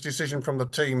conscious decision from the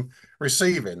team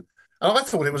receiving. And I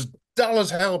thought it was dull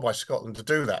as hell by Scotland to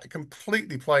do that. It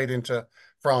completely played into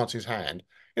France's hand.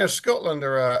 Scotland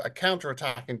are a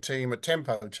counter-attacking team, a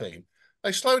tempo team.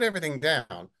 They slowed everything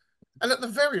down. And at the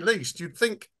very least, you'd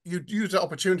think you'd use that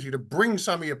opportunity to bring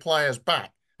some of your players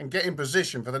back and get in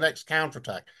position for the next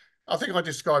counter-attack. I think I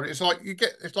described it. It's like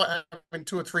having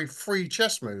 2 or 3 free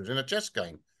chess moves in a chess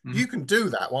game. Mm-hmm. You can do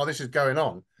that while this is going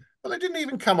on. But they didn't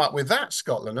even come up with that,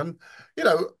 Scotland. And,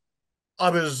 I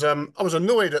was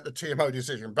annoyed at the TMO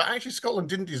decision, but actually Scotland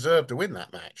didn't deserve to win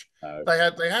that match. No.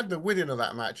 They had the winning of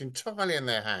that match entirely in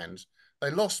their hands.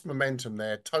 They lost momentum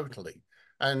there totally.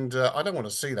 And I don't want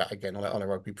to see that again on a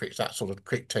rugby pitch, that sort of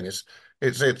quick tennis.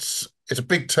 It's a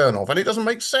big turn-off, and it doesn't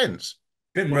make sense.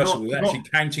 Finn Russell was actually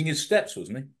counting his steps,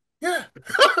 wasn't he? Yeah.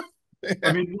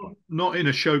 Yeah. Not in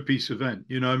a showpiece event.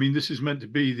 This is meant to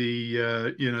be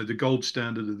the gold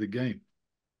standard of the game.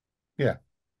 Yeah.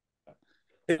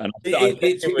 And I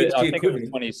think it was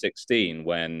 2016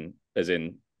 when, as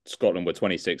in Scotland were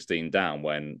 2016 down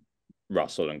when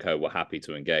Russell and co were happy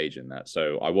to engage in that.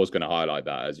 So I was going to highlight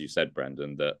that, as you said,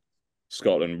 Brendan, that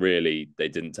Scotland really, they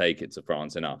didn't take it to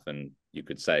France enough. And you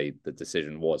could say the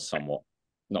decision was somewhat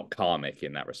not karmic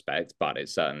in that respect, but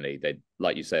it's certainly,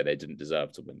 like you say, they didn't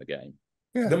deserve to win the game.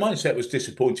 Yeah. The mindset was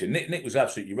disappointing. Nick was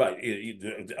absolutely right.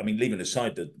 Leaving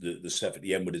aside the stuff at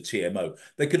the end with the TMO,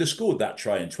 they could have scored that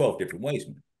try in 12 different ways.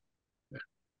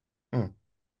 Yeah,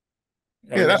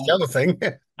 that's the other thing.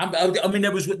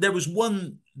 There was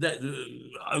one that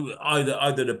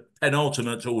either the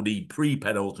penultimate or the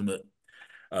pre-penultimate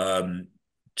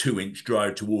 2-inch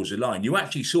drive towards the line. You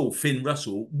actually saw Finn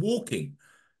Russell walking,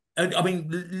 and I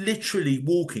mean literally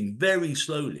walking very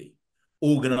slowly,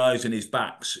 organising his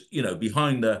backs,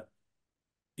 behind the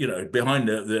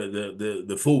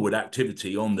forward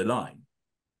activity on the line.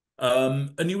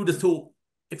 And you would have thought,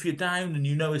 if you're down and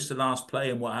it's the last play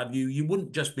and what have you, you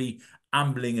wouldn't just be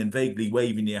ambling and vaguely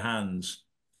waving your hands.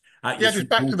 He had his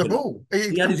back to the ball.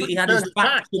 He had his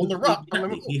back to the ruck.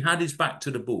 He had his back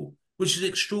to the ball, which is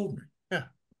extraordinary. Yeah.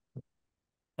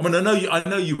 I mean, I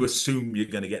know you assume you're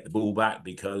going to get the ball back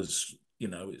because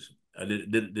it's a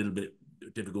little bit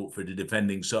difficult for the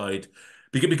defending side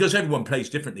because everyone plays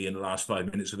differently in the last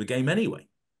 5 minutes of the game anyway.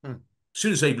 As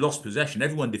soon as they've lost possession,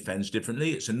 everyone defends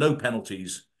differently. It's a no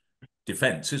penalties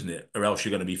defense, isn't it? Or else you're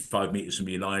going to be 5 meters from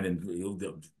your line, and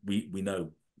we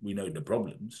know the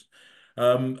problems.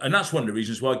 And that's one of the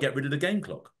reasons why I get rid of the game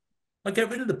clock. I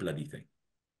get rid of the bloody thing.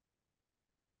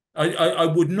 I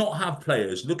would not have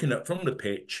players looking up from the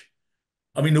pitch.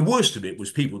 I mean, the worst of it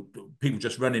was people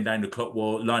just running down the clock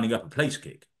while lining up a place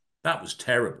kick. That was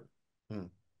terrible.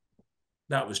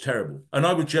 That was terrible. And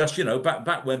I would just,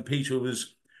 back when Peter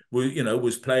was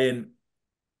playing,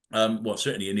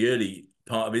 certainly in the early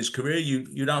part of his career,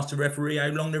 you'd ask the referee how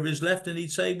long there is left, and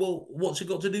he'd say, "Well, what's it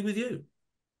got to do with you?"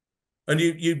 And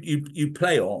you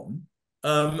play on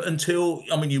until,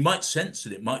 I mean, you might sense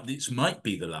that it might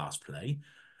be the last play,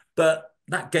 but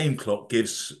that game clock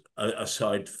gives a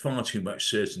side far too much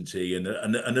certainty and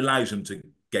allows them to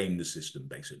game the system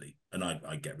basically. And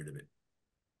I get rid of it.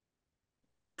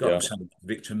 God, I'm sounding like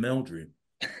Victor Meldrew.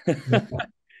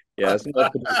 Yeah, it's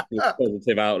not a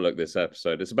positive outlook this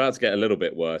episode. It's about to get a little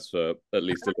bit worse for at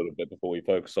least a little bit before we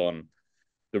focus on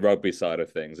the rugby side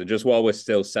of things. And just while we're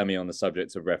still semi on the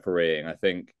subject of refereeing, I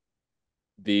think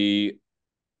the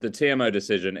TMO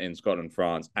decision in Scotland,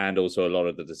 France, and also a lot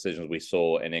of the decisions we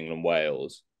saw in England,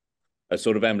 Wales are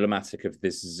sort of emblematic of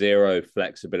this zero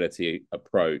flexibility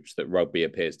approach that rugby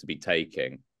appears to be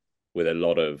taking with a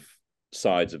lot of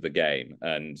sides of the game.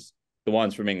 And the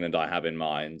ones from England I have in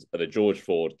mind are the George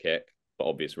Ford kick, for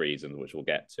obvious reasons, which we'll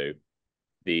get to,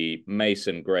 the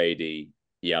Mason Grady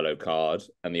yellow card,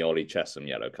 and the Ollie Chesham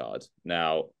yellow card.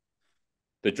 Now,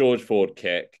 the George Ford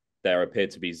kick, there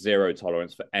appeared to be zero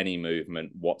tolerance for any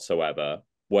movement whatsoever,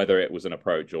 whether it was an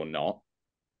approach or not.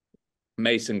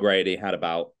 Mason Grady had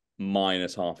about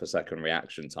minus half a second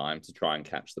reaction time to try and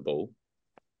catch the ball.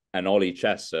 And Ollie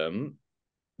Chesham,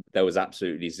 there was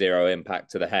absolutely zero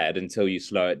impact to the head until you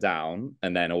slow it down.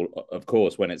 And then, of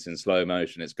course, when it's in slow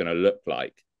motion, it's going to look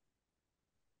like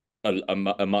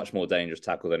a much more dangerous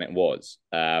tackle than it was.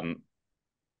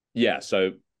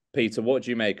 So, Peter, what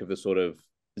do you make of the sort of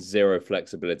zero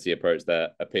flexibility approach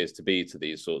that appears to be to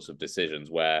these sorts of decisions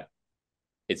where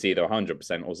it's either 100%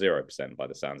 or 0% by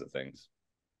the sounds of things?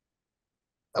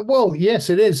 Well, yes,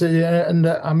 it is. And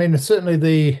I mean, certainly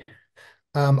the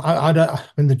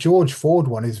the George Ford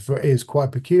one is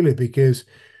quite peculiar because,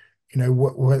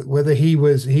 whether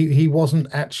he wasn't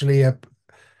actually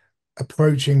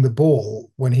approaching the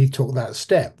ball when he took that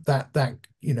step, that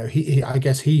he I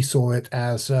guess he saw it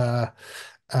as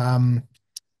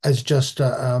just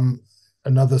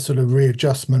another sort of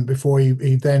readjustment before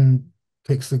he then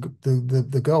picks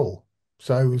the goal.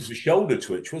 So it was a shoulder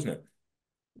twitch, wasn't it?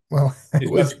 Well,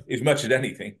 as much as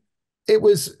anything. It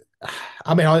was.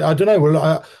 I mean, I don't know.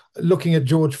 Well, looking at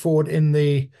George Ford in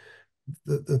the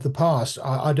past,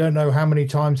 I don't know how many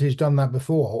times he's done that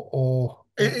before. Or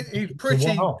he's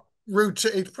pretty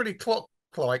routine. He's pretty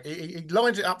clock-like. He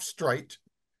lines it up straight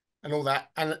and all that.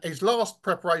 And his last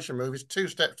preparation move is 2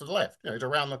 steps to the left. He's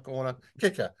around the corner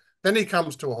kicker. Then he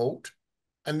comes to a halt,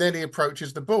 and then he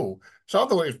approaches the ball. So I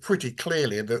thought it was pretty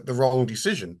clearly the wrong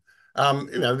decision.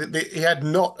 He had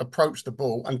not approached the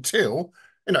ball until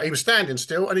he was standing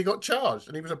still and he got charged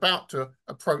and he was about to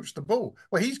approach the ball.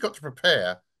 Well, he's got to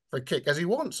prepare for a kick as he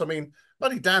wants. I mean,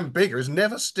 bloody Dan Biggar is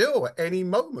never still at any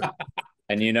moment.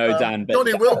 And Dan Biggar.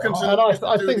 Johnny Wilkinson.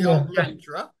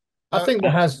 I think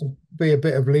there has to be a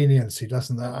bit of leniency,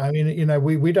 doesn't there? I mean,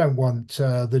 we don't want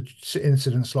the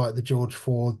incidents like the George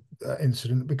Ford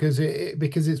incident because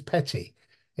it's petty.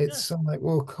 It's like,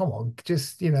 well, come on,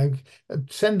 just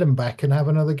send them back and have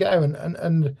another go,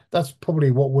 and that's probably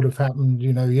what would have happened,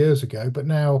 years ago. But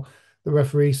now the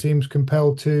referee seems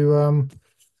compelled to,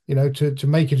 to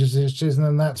make a decision,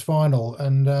 and that's final,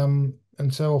 and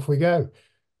so off we go.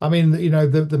 I mean,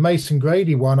 the Mason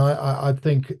Grady one, I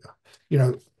think,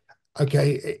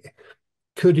 okay,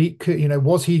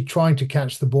 was he trying to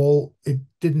catch the ball? It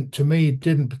didn't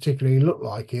particularly look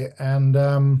like it, and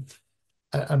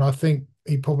I think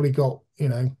he probably got,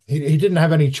 he didn't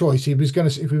have any choice. If he was going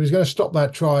to stop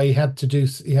that try, he had to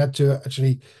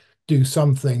actually do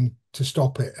something to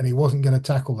stop it, and he wasn't going to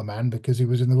tackle the man because he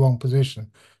was in the wrong position.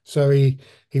 So he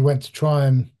went to try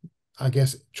and, I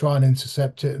guess,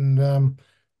 intercept it, and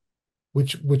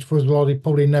which was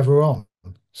probably never on.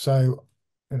 So,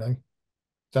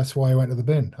 that's why he went to the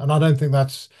bin. And I don't think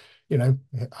that's,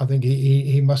 I think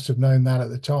he must have known that at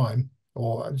the time,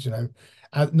 or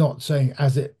not saying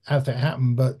as it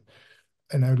happened, but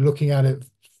looking at it,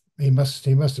 he must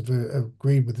have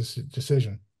agreed with this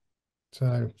decision.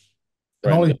 So,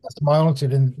 Ollie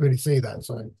didn't really see that.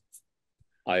 So,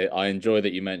 I enjoy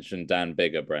that you mentioned Dan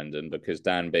Bigger, Brendan, because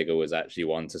Dan Bigger was actually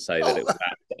one to say that it was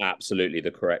absolutely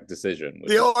the correct decision.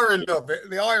 The irony of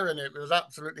it was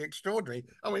absolutely extraordinary.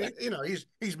 I mean,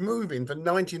 he's moving for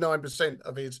 99%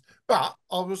 of his. But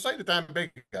I will say to Dan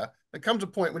Bigger, there comes a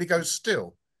point when he goes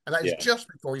still, and that is just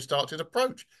before he starts his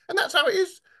approach, and that's how it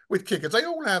is with kickers. They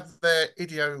all have their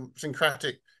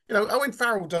idiosyncratic. Owen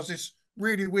Farrell does this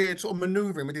really weird sort of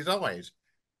manoeuvring with his eyes.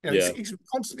 He's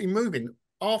constantly moving.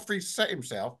 After he's set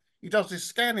himself, he does this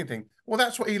scanning thing. Well,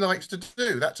 that's what he likes to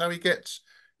do. That's how he gets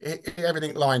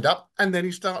everything lined up, and then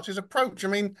he starts his approach. I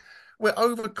mean, we're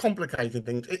overcomplicating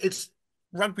things. It's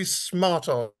rugby's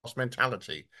smart-ass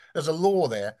mentality. There's a law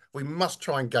there. We must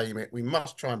try and game it. We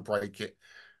must try and break it.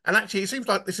 And actually, it seems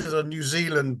like this is a New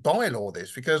Zealand bylaw,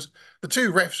 because the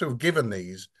two refs who have given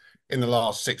these in the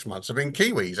last 6 months have been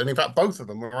Kiwis. And in fact, both of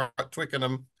them were at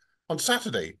Twickenham on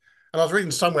Saturday. And I was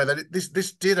reading somewhere that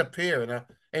this did appear in a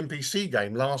NPC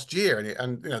game last year,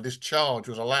 and this charge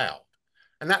was allowed,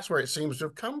 and that's where it seems to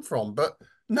have come from. But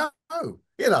no,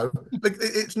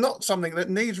 it's not something that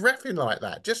needs reffing like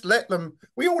that. Just let them.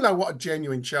 We all know what a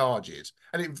genuine charge is,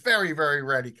 and it very, very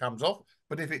rarely comes off.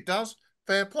 But if it does,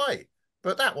 fair play.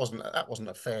 But that wasn't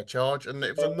a fair charge, and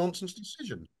it was a nonsense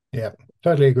decision. Yeah,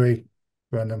 totally agree,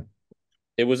 Brendan.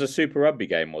 It was a Super Rugby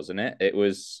game, wasn't it? It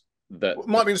was that. It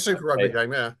might have been a Super Rugby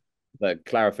game, yeah. The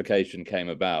clarification came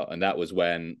about, and that was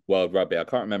when World Rugby, I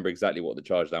can't remember exactly what the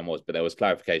charge then was, but there was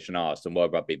clarification asked, and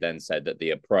World Rugby then said that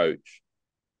the approach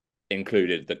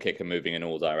included the kicker moving in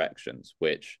all directions,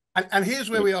 which... And here's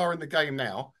where we are in the game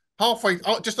now. Halfway,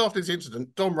 just after this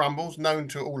incident, Don Rumbles, known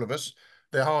to all of us,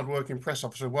 the hard-working press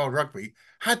officer of World Rugby,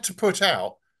 had to put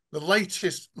out the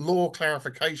latest law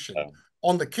clarification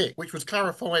on the kick, which was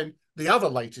clarifying the other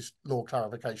latest law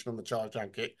clarification on the charge down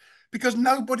kick, because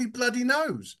nobody bloody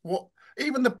knows what,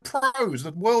 even the pros,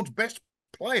 the world's best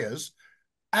players,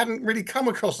 hadn't really come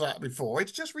across that before.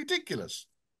 It's just ridiculous.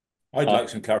 I'd like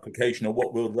some clarification on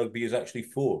what World Rugby is actually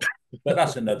for, but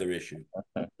that's another issue.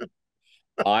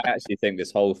 I actually think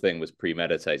this whole thing was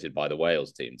premeditated by the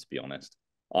Wales team, to be honest.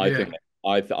 I think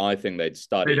they'd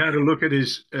studied. They'd had a look at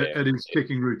his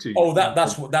kicking routine. Oh,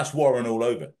 that's Warren all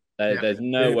over. There's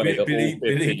no way that all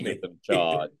 15 of them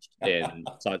charged in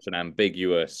such an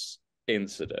ambiguous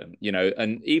incident,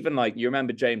 and even you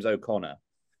remember James O'Connor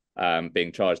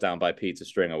being charged down by Peter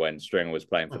Stringer when Stringer was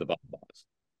playing for the Bulldogs.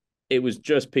 It was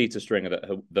just Peter Stringer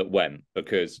that went,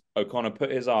 because O'Connor put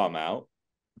his arm out,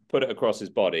 put it across his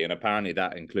body, and apparently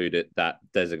that included that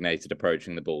designated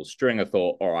approaching the ball. Stringer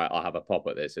thought, all right, I'll have a pop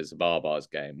at this. It's a Barbars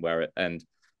game, and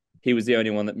he was the only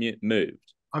one that moved.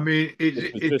 I mean,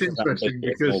 it's interesting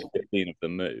because 15 of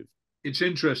them moved. It's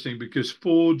interesting because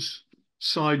Ford's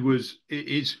sidewards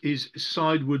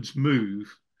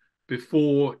move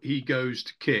before he goes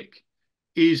to kick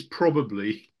is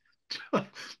probably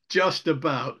just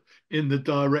about in the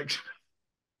direction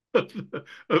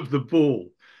of the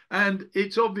ball, and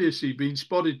it's obviously been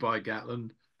spotted by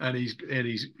Gatland, and he's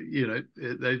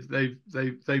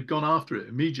they've gone after it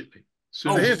immediately.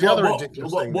 So here's the other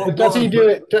ridiculous thing. Does he do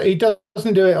it? He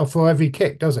doesn't do it for every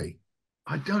kick, does he?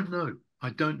 I don't know.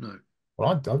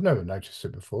 Well, I've never noticed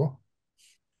it before.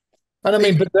 And I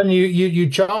mean, but then you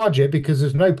charge it because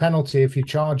there's no penalty if you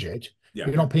charge it. Yeah.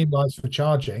 You're not penalised for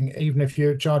charging, even if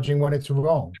you're charging when it's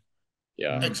wrong.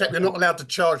 Yeah. Except you're not allowed to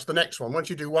charge the next one. Once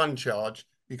you do one charge,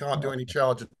 you can't do any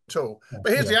charge at all.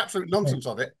 But here's the absolute nonsense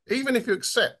of it. Even if you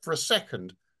accept for a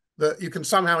second that you can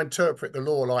somehow interpret the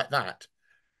law like that,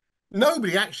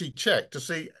 nobody actually checked to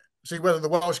see whether the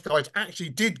Welsh guys actually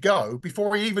did go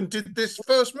before he even did this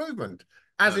first movement,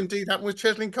 as indeed happened with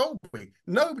Cheslin Colby.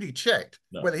 Nobody checked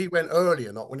whether he went early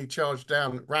or not when he charged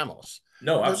down Ramos.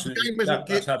 No, absolutely.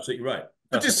 That's absolutely right.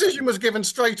 The decision was given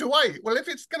straight away. Well, if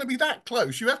it's going to be that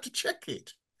close, you have to check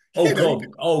it.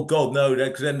 Oh God, no!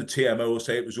 Because then the TMO will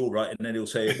say it was all right, and then he'll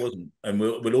say it wasn't, and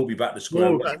we'll all be back to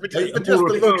square one. To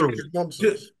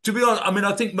be honest, I mean,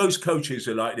 I think most coaches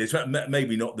are like this.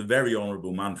 Maybe not the very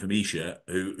honourable man from Esher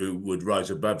who would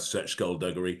rise above such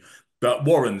skullduggery, but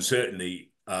Warren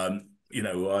certainly, I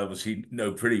obviously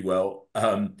know pretty well.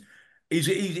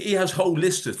 He has a whole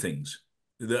list of things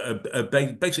that are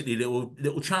basically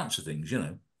little chance of things.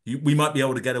 We might be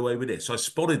able to get away with this. I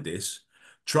spotted this.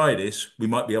 Try this. We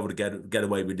might be able to get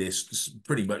away with this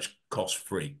pretty much cost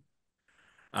free.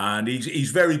 And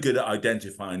he's very good at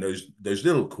identifying those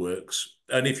little quirks.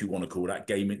 And if you want to call that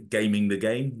gaming the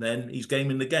game, then he's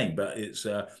gaming the game. But it's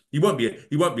he won't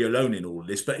be alone in all of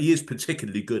this. But he is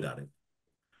particularly good at it.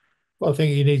 Well, I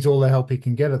think he needs all the help he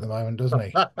can get at the moment, doesn't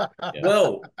he?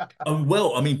 Well,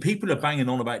 I mean, people are banging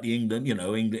on about the England,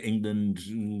 England,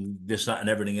 this, that, and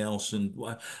everything else, and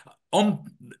on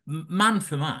man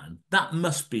for man, that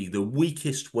must be the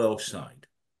weakest Welsh side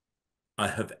I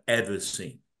have ever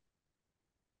seen.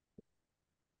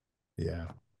 Yeah,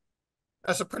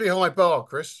 that's a pretty high bar,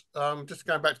 Chris. Just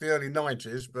going back to the early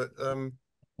 90s, but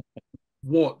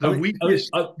what the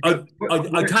weakest?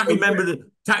 I can't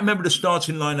remember the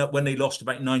starting lineup when they lost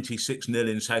about 96-0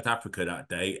 in South Africa that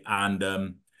day, and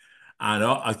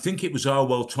I think it was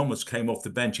Arwell Thomas came off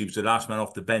the bench. He was the last man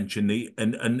off the bench, and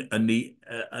the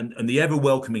ever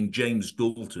welcoming James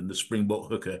Dalton, the Springbok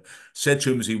hooker, said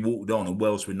to him as he walked on, and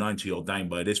Wales were 90-odd down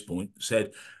by this point,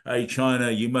 said, "Hey China,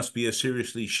 you must be a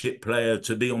seriously shit player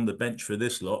to be on the bench for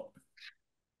this lot."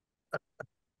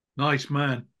 Nice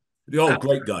man. Oh,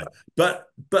 great guy. But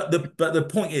the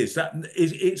point is that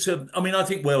it's a. I mean, I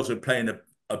think Wales are playing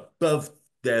above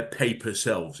their paper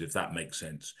selves, if that makes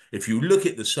sense. If you look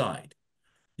at the side,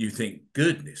 you think,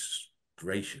 goodness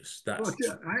gracious, that's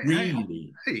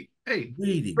really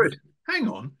Chris, hang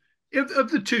on. Of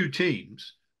the two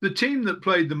teams, the team that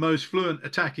played the most fluent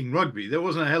attacking rugby, there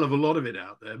wasn't a hell of a lot of it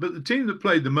out there, but the team that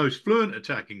played the most fluent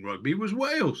attacking rugby was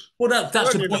Wales. Well,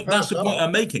 that's the point. That's the point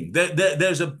I'm making.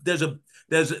 There's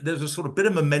a sort of bit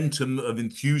of momentum of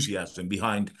enthusiasm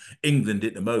behind England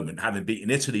at the moment, having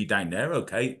beaten Italy down there.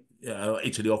 Okay,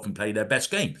 Italy often play their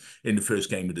best game in the first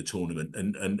game of the tournament,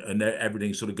 and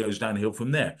everything sort of goes downhill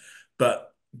from there.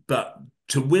 But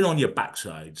to win on your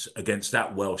backsides against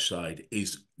that Welsh side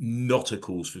is not a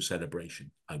cause for celebration,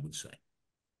 I would say.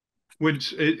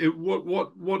 What's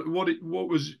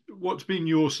been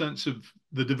your sense of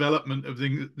the development of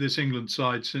this England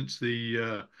side since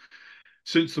the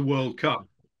World Cup,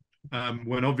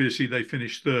 when obviously they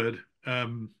finished third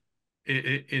in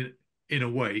a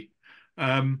way?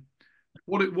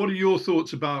 What are your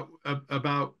thoughts about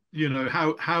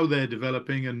how they're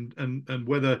developing and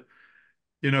whether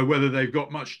they've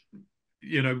got much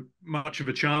of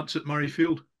a chance at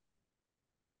Murrayfield?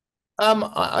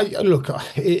 I look,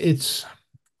 it's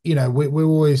we're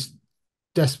always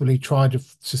desperately trying to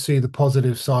see the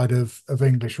positive side of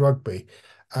English rugby.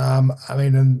 I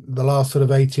mean, in the last sort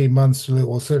of 18 months,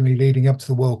 or certainly leading up to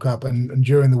the World Cup and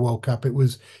during the World Cup, it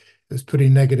was pretty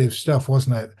negative stuff,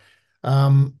 wasn't it?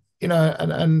 And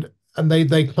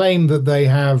they claim that they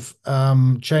have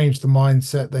changed the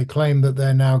mindset. They claim that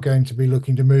they're now going to be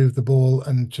looking to move the ball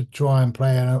and to try and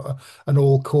play an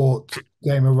all-court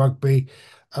game of rugby.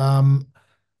 And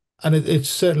it's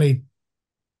certainly,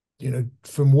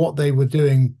 from what they were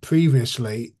doing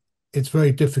previously, it's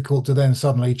very difficult to then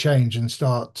suddenly change and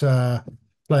start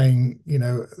playing,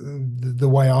 the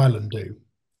way Ireland do.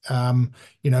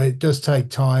 It does take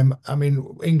time. I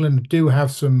mean, England do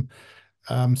have some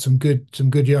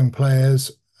good young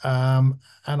players, and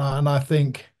I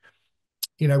think,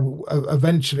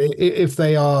 eventually, if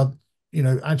they are,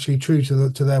 actually true to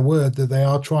their word that they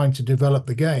are trying to develop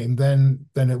the game, then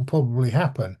it will probably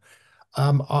happen.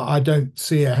 I don't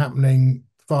see it happening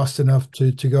fast enough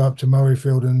to go up to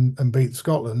Murrayfield and beat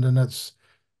Scotland, and that's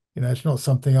it's not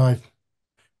something I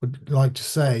would like to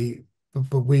say,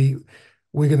 but we're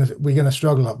gonna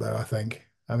struggle up there, I think.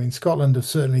 I mean, Scotland have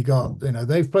certainly got,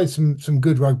 they've played some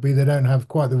good rugby. They don't have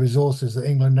quite the resources that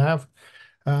England have,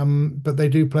 but they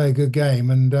do play a good game,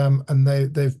 and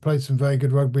they've played some very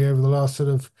good rugby over the last sort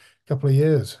of couple of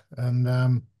years.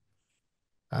 And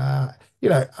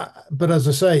but as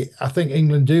I say, I think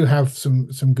England do have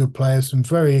some good players, some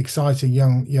very exciting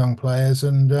young players,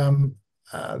 and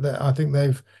I think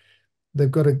they've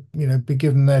got to be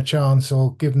given their chance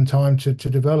or given time to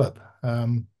develop.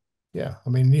 Yeah, I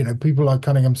mean, people like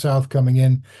Cunningham South coming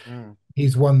in,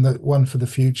 he's one for the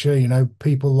future.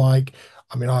 People like,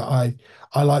 I mean, I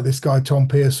like this guy Tom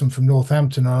Pearson from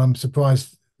Northampton, and I'm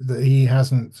surprised that he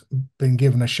hasn't been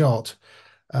given a shot.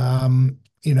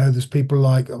 There's people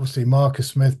like obviously Marcus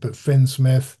Smith, but Finn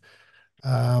Smith.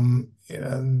 There's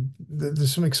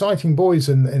some exciting boys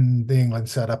in the England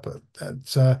setup.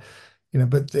 But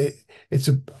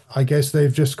I guess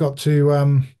they've just got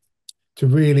to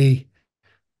really,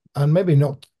 and maybe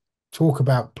not talk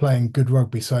about playing good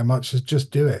rugby so much as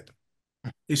just do it.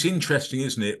 It's interesting,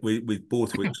 isn't it, with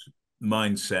Borthwick's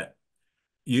mindset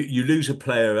you lose a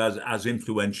player as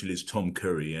influential as Tom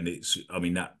Curry, and I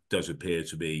mean, that does appear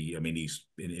to be. I mean, he's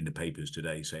in the papers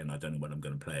today saying, "I don't know when I'm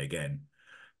going to play again."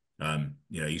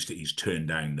 He's turned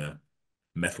down the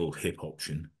metal hip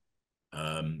option,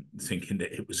 thinking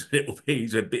that it was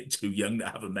he's a bit too young to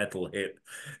have a metal hip,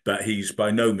 but he's by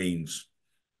no means.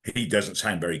 He doesn't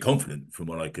sound very confident from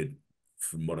what I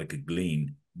could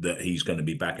glean that he's going to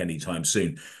be back anytime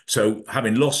soon. So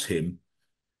having lost him.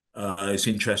 It's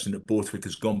interesting that Borthwick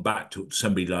has gone back to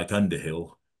somebody like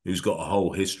Underhill, who's got a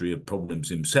whole history of problems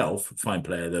himself, fine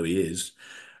player though he is,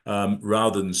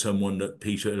 rather than someone that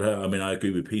Peter. I mean, I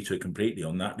agree with Peter completely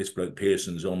on that. This bloke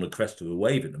Pearson's on the crest of a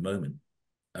wave at the moment,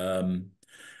 and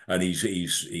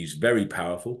he's very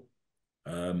powerful,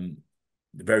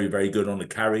 very very good on the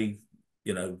carry.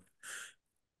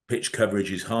 Pitch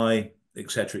coverage is high,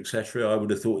 etc., etc. I would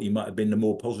have thought he might have been the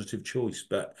more positive choice,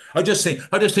 but I just think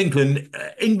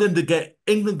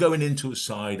England going into a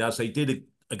side as they did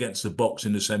against the Box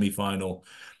in the semi-final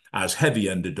as heavy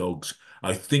underdogs.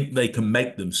 I think they can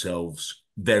make themselves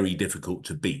very difficult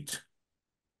to beat,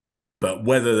 but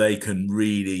whether they can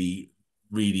really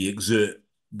exert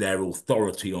their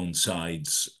authority on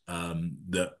sides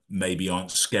that maybe aren't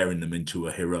scaring them into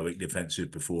a heroic defensive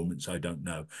performance, I don't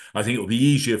know. I think it will be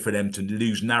easier for them to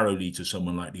lose narrowly to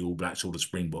someone like the All Blacks or the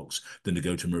Springboks than to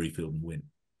go to Murrayfield and win.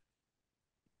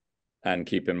 And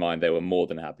keep in mind, they were more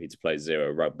than happy to play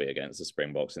zero rugby against the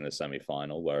Springboks in the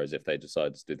semi-final, whereas if they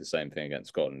decide to do the same thing against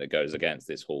Scotland, it goes against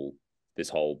this whole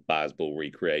Bazball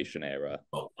recreation era.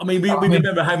 Well, I mean, we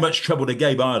remember how much trouble they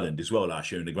gave Ireland as well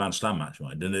last year in the Grand Slam match,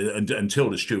 right? And until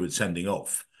the steward sending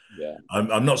off. Yeah,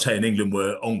 I'm not saying England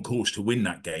were on course to win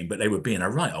that game, but they were being a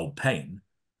right old pain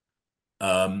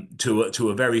to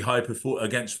a very high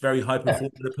against very high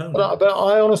performing opponent. But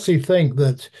I honestly think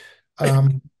that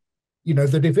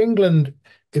that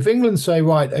if England say,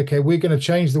 right, okay, we're going to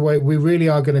change the way, we really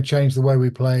are going to change the way we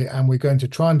play, and we're going to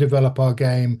try and develop our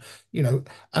game, and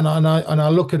I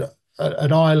look at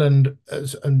Ireland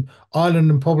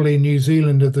and probably New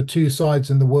Zealand are the two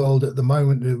sides in the world at the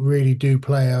moment that really do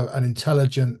play an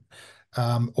intelligent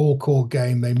all-court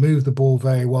game. They move the ball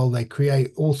very well. They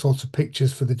create all sorts of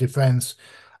pictures for the defense,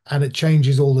 and it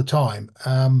changes all the time.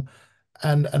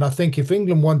 And I think if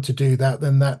England want to do that,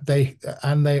 then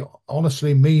they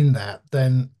honestly mean that,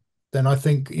 then I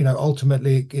think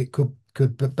ultimately it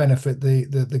could benefit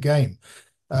the game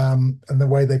and the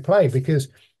way they play. Because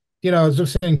I was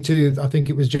listening to, I think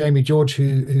it was Jamie George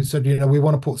who said we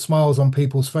want to put smiles on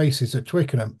people's faces at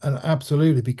Twickenham, and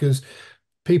absolutely, because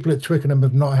people at Twickenham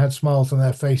have not had smiles on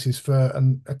their faces for a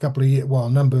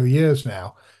number of years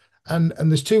now. And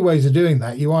there's two ways of doing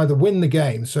that. You either win the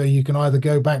game, so you can either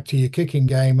go back to your kicking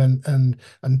game and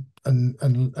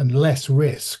less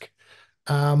risk,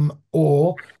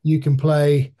 or you can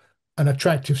play an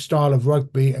attractive style of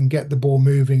rugby and get the ball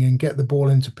moving and get the ball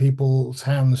into people's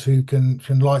hands who can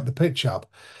light the pitch up,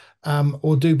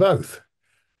 or do both.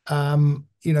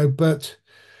 But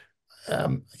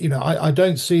I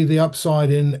don't see the upside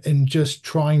in just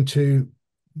trying to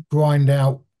grind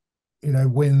out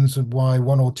wins by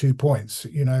 1 or 2 points.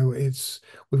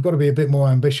 We've got to be a bit more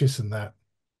ambitious than that.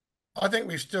 I think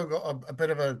we've still got a bit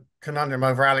of a conundrum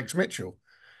over Alex Mitchell,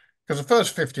 because the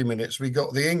first 50 minutes we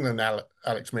got the England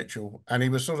Alex Mitchell, and he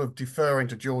was sort of deferring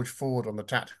to George Ford on the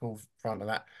tactical front of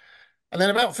that. And then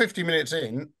about 50 minutes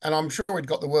in, and I'm sure he'd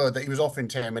got the word that he was off in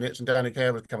 10 minutes and Danny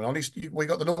Kerr was coming on, we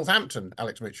got the Northampton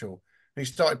Alex Mitchell, and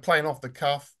he started playing off the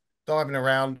cuff, diving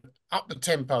around, up the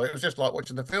tempo. It was just like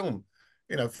watching the film,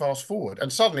 fast forward.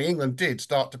 And suddenly England did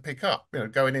start to pick up,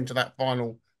 going into that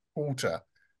final quarter,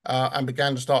 and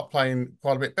began to start playing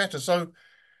quite a bit better. So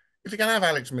if you're going to have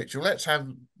Alex Mitchell, let's have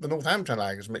the Northampton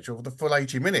Alex Mitchell for the full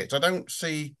 80 minutes. I don't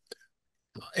see...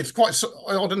 It's quite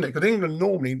odd, isn't it? Because England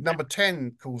normally, number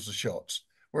 10 calls the shots,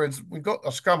 whereas we've got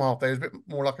a scrum half there who's a bit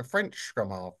more like a French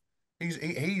scrum half.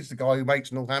 He's the guy who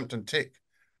makes Northampton tick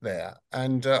there.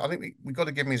 And I think we've got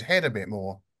to give him his head a bit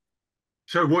more.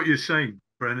 So what you're saying,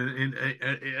 Brennan,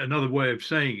 in another way of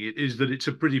saying it, is that it's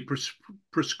a pretty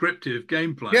prescriptive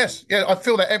game plan. Yes, yeah, I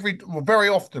feel that very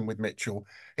often with Mitchell,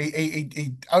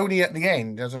 he only at the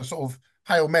end, as a sort of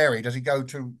Hail Mary, does he go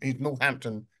to his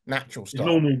Northampton natural style.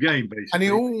 Normal game, basically. And he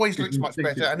always looks much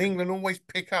better, and England always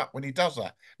pick up when he does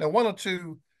that. Now, 1 or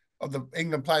 2 of the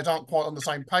England players aren't quite on the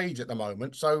same page at the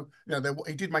moment, so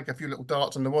he did make a few little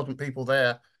darts, and there wasn't people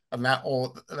there and that,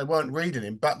 or they weren't reading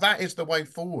him. But that is the way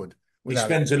forward. He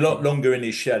spends a lot longer in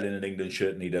his shell in an England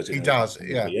shirt than he does in He does,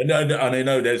 yeah. And I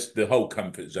know there's the whole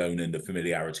comfort zone and the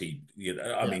familiarity.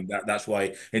 I mean, that's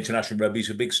why international rugby is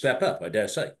a big step up, I dare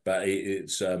say. But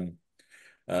it's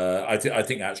I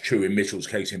think that's true in Mitchell's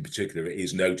case in particular. It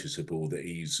is noticeable that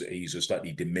he's a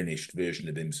slightly diminished version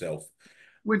of himself.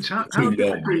 Which How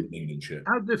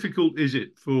difficult is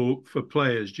it for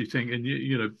players, do you think? And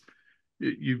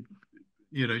you've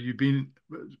been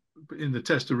in the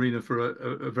Test arena for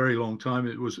a very long time.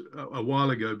 It was a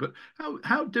while ago, but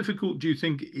how difficult do you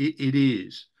think it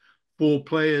is for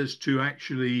players to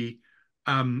actually,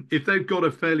 if they've got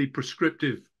a fairly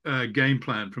prescriptive game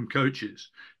plan from coaches,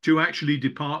 to actually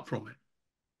depart from it?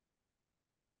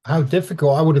 How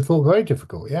difficult? I would have thought very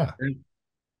difficult. Yeah.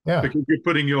 Yeah. Because you're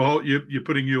putting your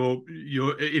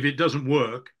if it doesn't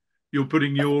work, you're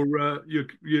putting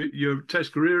your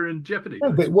Test career in jeopardy.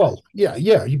 But But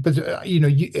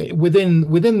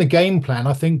within the game plan,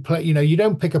 I think you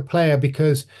don't pick a player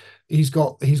because he's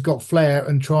got flair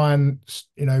and try and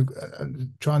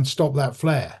stop that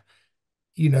flair.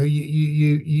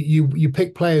 You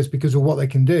pick players because of what they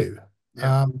can do,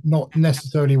 not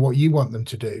necessarily what you want them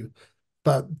to do.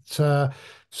 But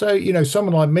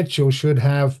someone like Mitchell should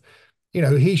have,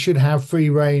 he should have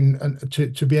free rein and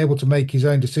to be able to make his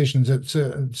own decisions at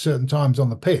certain times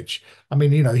on the pitch. I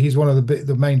mean, he's one of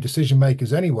the main decision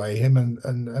makers anyway, him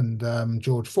and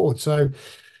George Ford. So,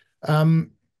 so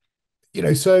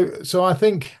I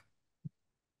think,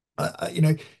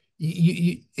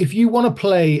 if you want to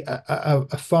play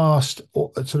a fast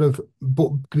sort of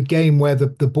game where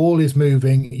the ball is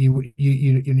moving,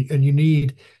 you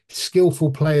need skillful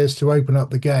players to open up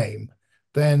the game,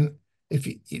 then if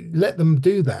you let them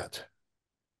do that,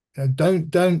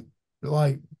 don't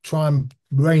like try and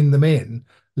rein them in.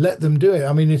 Let them do it.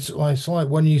 I mean, it's like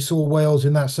when you saw Wales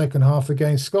in that second half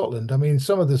against Scotland. I mean,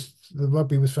 some of the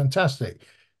rugby was fantastic.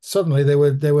 Suddenly they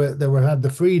had the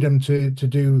freedom to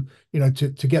do,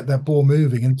 to get that ball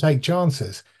moving and take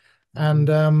chances. And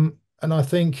I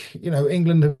think,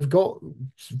 England have got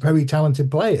very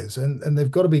talented players and they've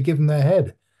got to be given their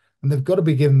head and they've got to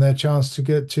be given their chance to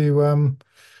get to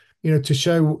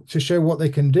show what they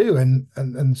can do.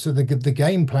 And so the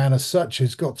game plan as such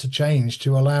has got to change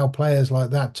to allow players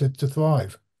like that to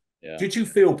thrive. Yeah. Did you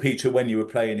feel, Peter, when you were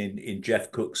playing in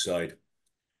Jeff Cook's side,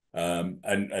 and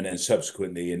then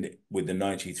subsequently with the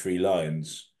 '93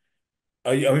 Lions?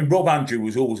 I mean, Rob Andrew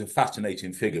was always a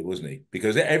fascinating figure, wasn't he?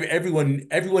 Because everyone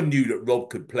knew that Rob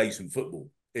could play some football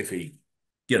if he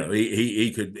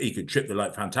could trip the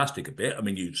light fantastic a bit. I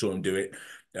mean, you saw him do it.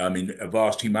 I mean, a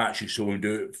varsity match, you saw him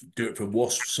do it for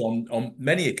Wasps on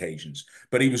many occasions.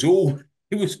 But he was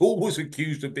always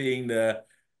accused of being the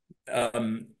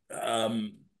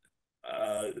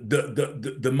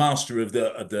master of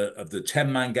the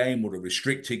 10-man game or the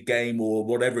restricted game or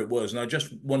whatever it was. And I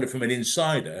just wonder from an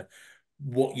insider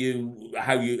how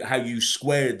you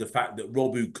squared the fact that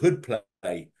Rob, who could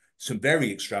play some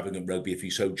very extravagant rugby if he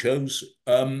so chose,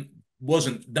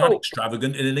 wasn't that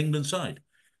extravagant in an England side.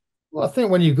 Well, I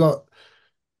think when you've got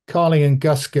Carling and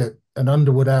Guscott and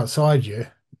Underwood outside you,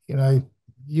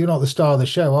 you're not the star of the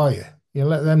show, are you? You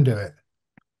let them do it.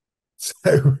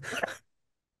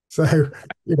 So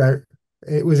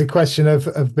it was a question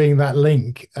of being that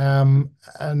link and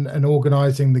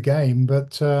organising the game,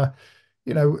 but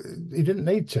he didn't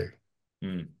need to.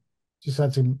 Just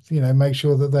had to make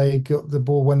sure that they got the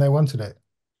ball when they wanted it.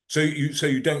 So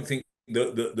you don't think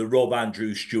the Rob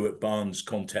Andrew Stuart Barnes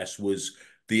contest was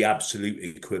the absolute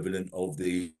equivalent of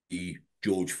the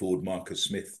George Ford Marcus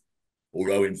Smith or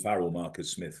Owen Farrell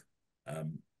Marcus Smith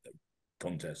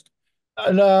contest?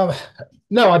 No,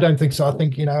 I don't think so. I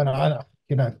think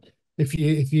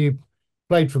if you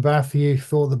played for Bath, you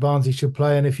thought that Barnsley should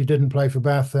play, and if you didn't play for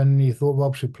Bath, then you thought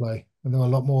Rob should play. And there were a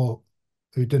lot more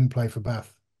who didn't play for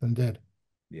Bath than did.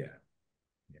 Yeah.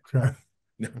 So,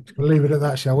 we'll leave it at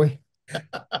that, shall we?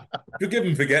 Forgive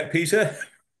and forget, Peter.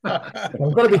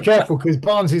 I've got to be careful because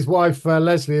Barnes' wife,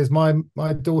 Leslie, is my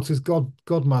daughter's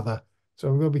godmother.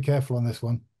 So we've got to be careful on this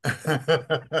one.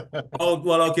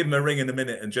 I'll give him a ring in a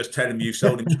minute and just tell him you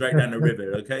sold him straight down the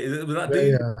river. Okay, will that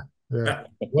do? Yeah,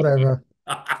 whatever.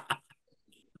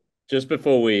 Just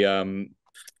before we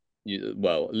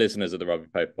listeners of the Rugby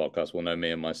Paper Podcast will know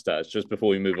me and my stats. Just before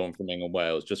we move on from England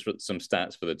Wales, just for some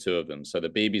stats for the two of them. So the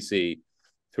BBC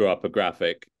threw up a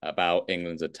graphic about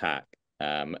England's attack,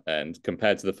 and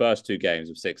compared to the first two games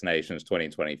of Six Nations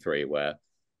 2023, where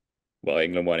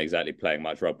England weren't exactly playing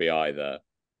much rugby either.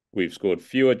 We've scored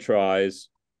fewer tries,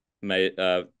 made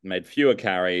fewer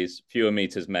carries, fewer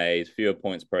meters made, fewer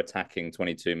points per attacking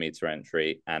 22-meter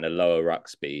entry, and a lower ruck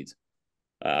speed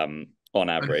on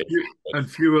average. And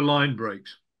fewer line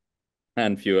breaks.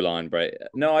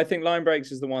 No, I think line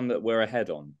breaks is the one that we're ahead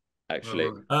on,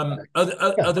 actually.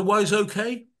 Otherwise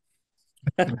okay?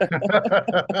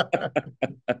 But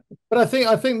I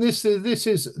think this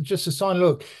is just a sign.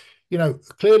 Look,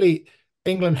 clearly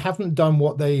England haven't done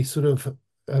what they sort of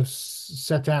have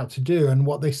set out to do and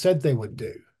what they said they would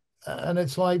do. And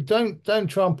it's like, don't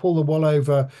try and pull the wool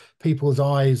over people's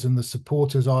eyes and the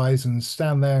supporters' eyes and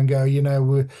stand there and go,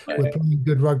 we're playing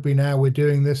good rugby now, we're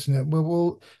doing this and it.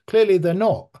 Well, clearly they're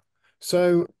not.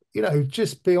 So,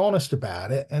 just be honest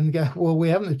about it and go, well, we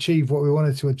haven't achieved what we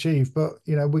wanted to achieve, but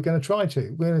we're going to try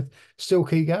to. We're going to still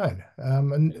keep going.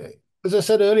 And as I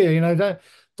said earlier,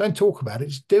 don't talk about it,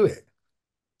 just do it.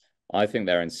 I think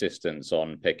their insistence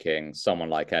on picking someone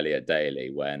like Elliot Daly,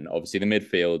 when obviously the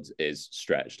midfield is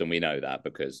stretched, and we know that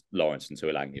because Lawrence and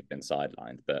Tuolangi have been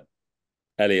sidelined. But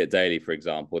Elliot Daly, for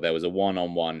example, there was a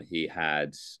one-on-one he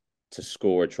had to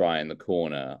score a try in the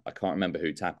corner. I can't remember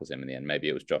who tackled him in the end. Maybe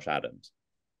it was Josh Adams.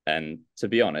 And to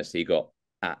be honest, he got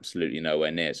absolutely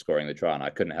nowhere near scoring the try. And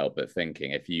I couldn't help but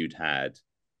thinking, if you'd had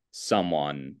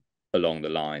someone along the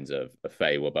lines of a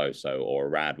Faye Waboso or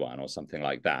a Radwan or something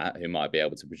like that, who might be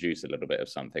able to produce a little bit of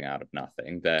something out of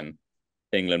nothing, then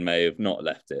England may have not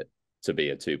left it to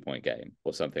be a 2-point game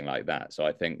or something like that. So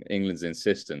I think England's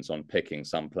insistence on picking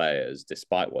some players,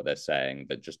 despite what they're saying,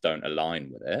 that just don't align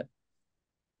with it,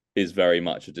 is very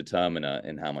much a determiner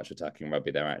in how much attacking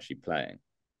rugby they're actually playing.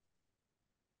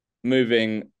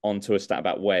 Moving on to a stat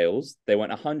about Wales, they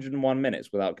went 101 minutes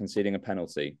without conceding a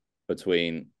penalty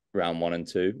between round 1 and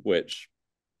 2, which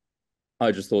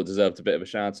I just thought deserved a bit of a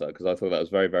shout out because I thought that was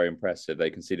very, very impressive. They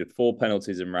conceded 4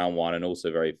 penalties in round 1 and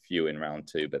also very few in round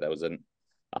 2, but there was a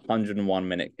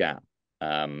 101-minute gap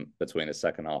between the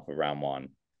second half of round 1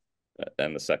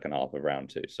 and the second half of round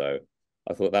 2. So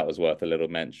I thought that was worth a little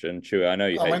mention. Chewy, I know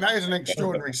you. I mean, that is an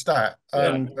extraordinary stat.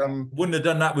 And wouldn't have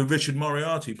done that with Richard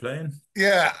Moriarty playing.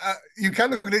 Yeah, you can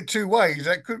look at it two ways.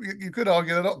 You could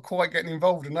argue they're not quite getting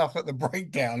involved enough at the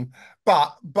breakdown,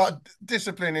 but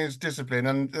discipline is discipline,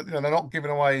 and they're not giving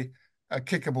away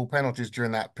kickable penalties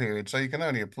during that period, so you can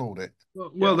only applaud it.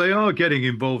 Well, they are getting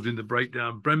involved in the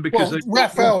breakdown, Bren, because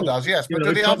Raphael does, yes, but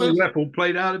do the others? Raphael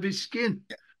played out of his skin.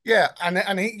 Yeah,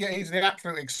 and he's the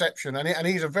absolute exception, and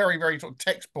he's a very, very sort of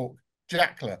textbook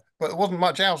jackler. But there wasn't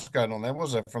much else going on there,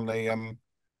 was there, from the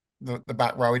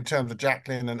back row in terms of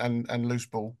jackling and loose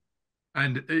ball?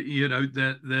 And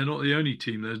they're not the only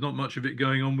team. There's not much of it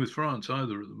going on with France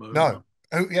either at the moment. No,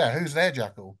 who's their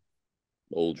jackal?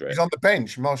 Aldridge. He's on the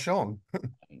bench, Marchand.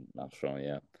 Marchand,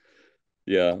 yeah.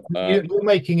 Yeah, you're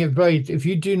making it very. If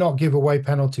you do not give away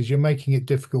penalties, you're making it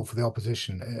difficult for the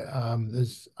opposition.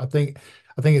 I think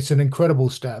it's an incredible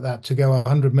stat that to go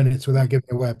 100 minutes without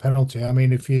giving away a penalty. I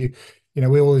mean, if we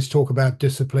always talk about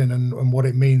discipline and what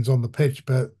it means on the pitch,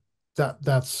 but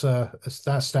that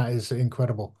stat is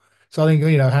incredible. So I think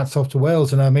hats off to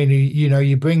Wales, and I mean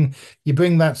you bring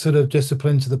that sort of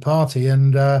discipline to the party,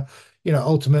 and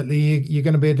ultimately you're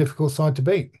going to be a difficult side to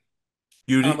beat.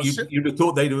 You'd have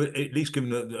thought they'd have at least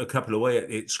given a couple away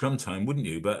at scrum time, wouldn't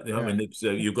you? But I mean,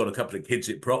 you've got a couple of kids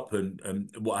at prop and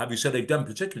what have you. So they've done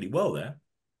particularly well there.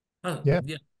 Yeah,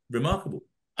 remarkable.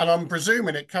 And I'm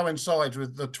presuming it coincides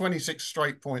with the 26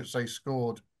 straight points they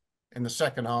scored in the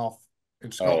second half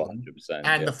in Scotland,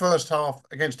 100%, the first half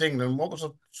against England. What was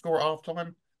the score at half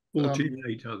time?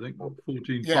 14-8, I think.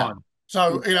 14-5. Yeah.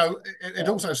 So it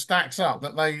also stacks up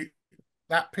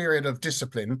that period of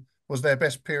discipline was their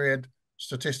best period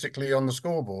statistically on the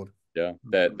scoreboard. Yeah,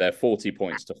 they're 40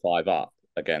 points to 5 up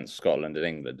against Scotland and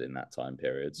England in that time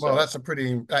period. So. Well,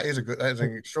 that is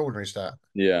an extraordinary stat.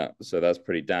 Yeah, so that's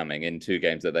pretty damning in 2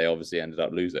 games that they obviously ended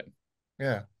up losing.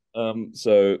 Yeah.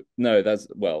 So no, I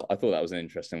thought that was an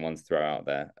interesting one to throw out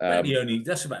there.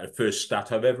 That's about the first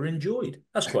stat I've ever enjoyed.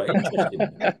 That's quite interesting.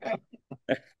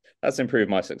 That's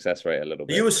improved my success rate a little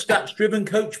bit. Are you a stats-driven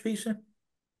coach, Peter?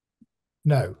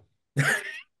 No.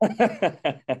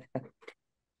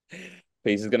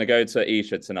 Peter's going to go to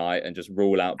Isha tonight and just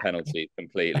rule out penalties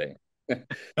completely.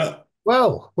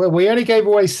 Well, we only gave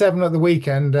away 7 at the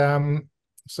weekend,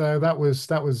 so that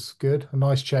was good. A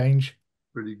nice change.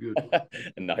 Pretty good.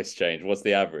 A nice change. What's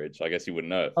the average? I guess you wouldn't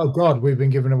know. Oh God, we've been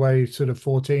giving away sort of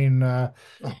 14,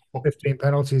 15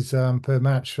 penalties per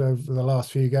match over the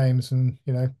last few games, and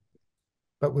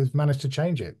but we've managed to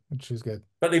change it, which is good.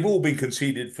 But they've all been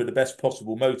conceded for the best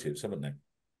possible motives, haven't they?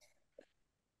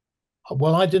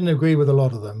 Well, I didn't agree with a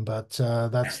lot of them, but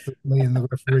that's me and the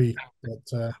referee.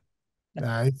 But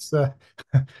it's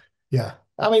yeah.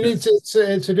 I mean, it's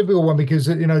a difficult one because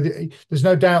there's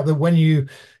no doubt that when you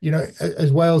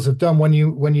as Wales have done, when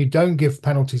you don't give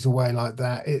penalties away like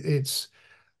that,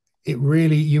 it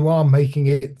really, you are making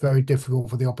it very difficult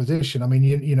for the opposition. I mean,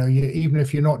 you even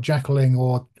if you're not jackling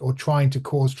or trying to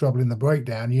cause trouble in the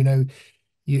breakdown,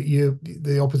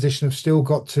 the opposition have still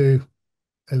got to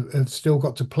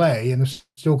play and have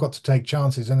still got to take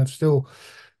chances and have still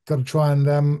got to try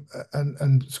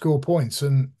and score points.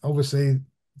 And obviously,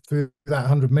 through that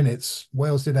 100 minutes,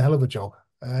 Wales did a hell of a job.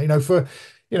 For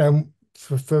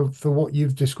what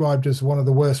you've described as one of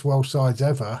the worst Welsh sides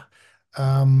ever,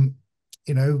 they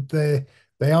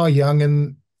are young,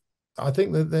 and I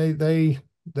think that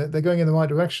they're going in the right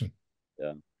direction.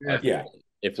 Yeah.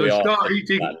 If so, start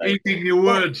eating your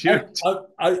words.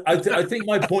 I think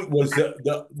my point was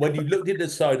that when you looked at the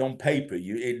side on paper,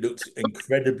 it looks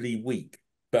incredibly weak.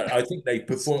 But I think they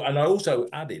perform, and I also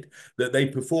added that they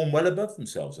perform well above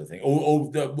themselves. I think,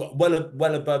 or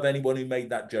well above anyone who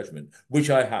made that judgment, which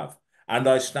I have, and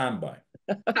I stand by.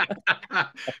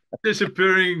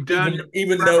 Disappearing down,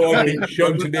 even though I've been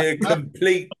shown to be a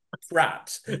complete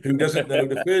prat who doesn't know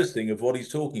the first thing of what he's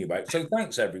talking about. So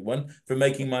thanks everyone for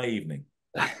making my evening.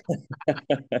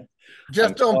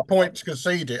 Just on points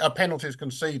conceded, penalties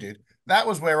conceded. That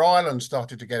was where Ireland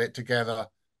started to get it together.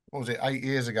 What was it, 8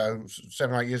 years ago,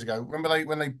 7 or 8 years ago? Remember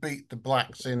when they beat the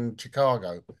Blacks in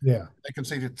Chicago? Yeah, they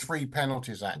conceded 3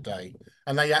 penalties that day,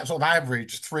 and they sort of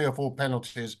averaged 3 or 4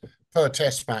 penalties per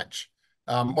Test match.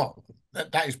 Well,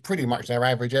 that is pretty much their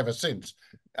average ever since.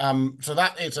 So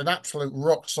that is an absolute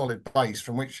rock solid base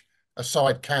from which a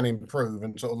side can improve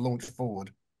and sort of launch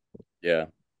forward. Yeah.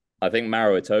 I think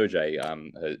Maro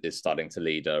Itoje is starting to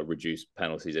lead a reduced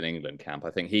penalties in England camp. I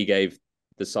think he gave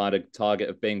the side a target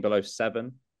of being below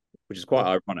 7, which is quite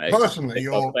ironic. Personally,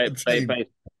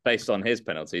 based on his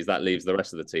penalties, that leaves the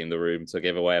rest of the team the room to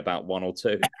give away about 1 or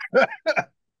 2.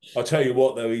 I'll tell you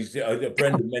what, though,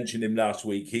 Brendan mentioned him last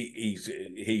week.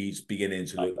 He's beginning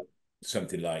to look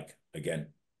something like again.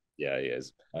 Yeah, he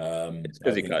is. It's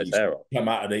because he's come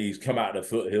out of the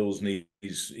foothills and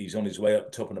he's on his way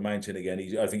up top of the mountain again.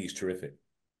 I think he's terrific.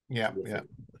 Yeah.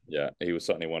 He was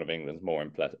certainly one of England's more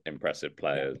impressive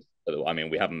players. I mean,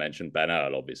 we haven't mentioned Ben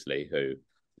Earl, obviously, who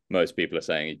most people are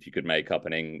saying if you could make up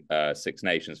an Six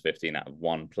Nations 15 out of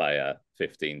one player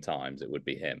 15 times, it would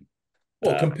be him.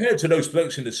 Well, compared to those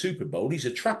blokes in the Super Bowl, he's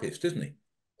a Trappist, isn't he?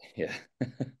 Yeah.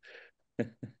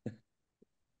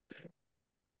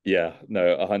 Yeah,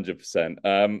 no,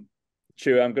 100%.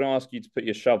 Chew, I'm going to ask you to put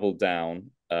your shovel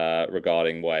down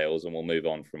regarding Wales, and we'll move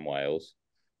on from Wales.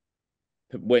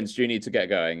 Wince, do you need to get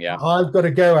going? Yeah, I've got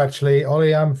to go, actually.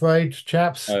 Ollie, I'm afraid,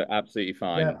 chaps. Oh, absolutely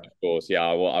fine. Yeah. Of course. Yeah,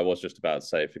 I was just about to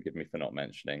say, forgive me for not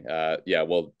mentioning. Yeah,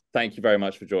 well, thank you very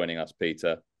much for joining us,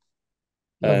 Peter.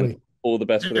 Lovely. And all the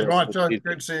best for the rest of the season.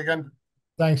 Good to see you again.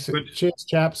 Thanks. Good. Cheers,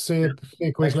 chaps. See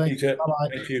you quickly. Bye-bye.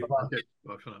 Thank you.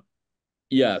 Bye for now.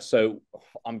 Yeah, so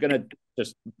I'm going to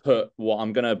just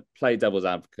I'm going to play devil's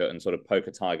advocate and sort of poke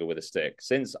a tiger with a stick.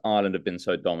 Since Ireland have been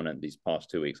so dominant these past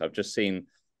 2 weeks, I've just seen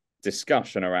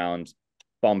discussion around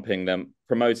promoting them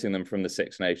from the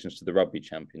Six Nations to the Rugby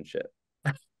Championship.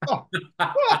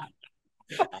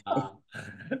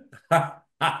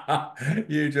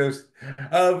 You just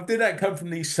did that come from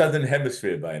the Southern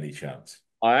Hemisphere by any chance?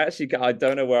 I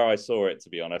don't know where I saw it, to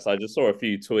be honest. I just saw a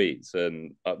few tweets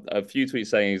and a few tweets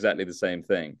saying exactly the same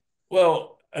thing.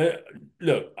 Well,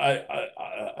 look,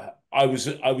 I was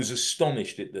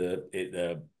astonished at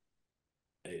the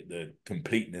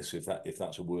completeness, if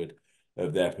that's a word,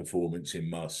 of their performance in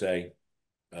Marseille.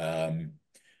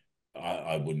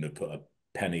 I wouldn't have put a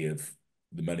penny of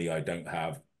the money I don't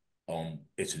have on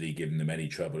Italy giving them any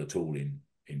trouble at all in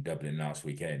Dublin last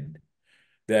weekend.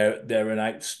 They're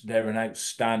an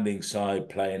outstanding side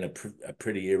playing a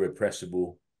pretty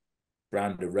irrepressible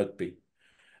brand of rugby,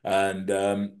 and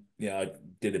I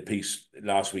did a piece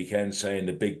last weekend saying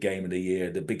the big game of the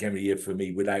year for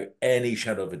me, without any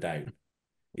shadow of a doubt,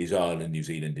 is Ireland, New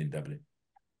Zealand in Dublin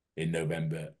in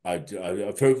November.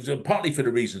 Partly for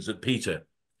the reasons that Peter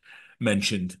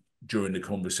mentioned during the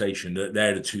conversation, that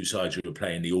they're the two sides who are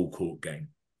playing the all-court game.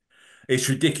 It's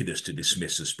ridiculous to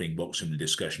dismiss the Springboks from the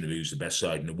discussion of who's the best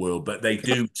side in the world, but they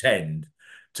do tend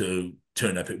to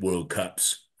turn up at World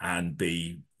Cups and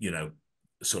be,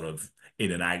 sort of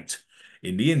in and out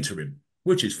in the interim,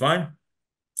 which is fine.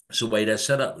 It's the way they're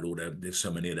set up with there's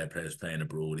so many of their players playing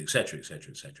abroad, etc.,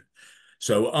 etc., etc.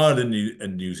 So Ireland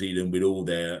and New Zealand, with all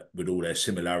their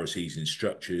similarities in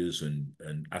structures and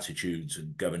attitudes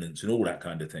and governance and all that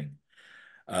kind of thing.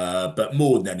 But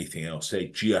more than anything else, they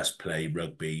just play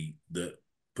rugby that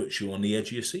puts you on the edge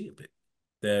of your seat a bit.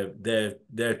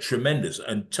 They're tremendous,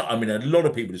 and a lot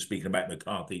of people are speaking about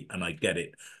McCarthy, and I get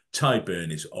it.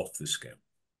 Tyburn is off the scale.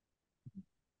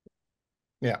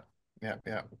 Yeah.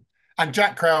 And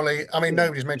Jack Crowley.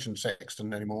 Nobody's mentioned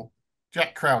Sexton anymore.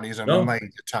 Jack Crowley is a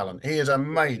major talent. He is a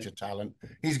major talent.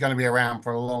 He's going to be around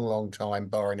for a long, long time,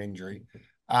 barring injury.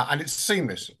 and it's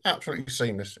seamless, absolutely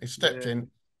seamless. He stepped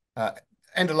in.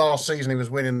 End of last season, he was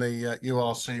winning the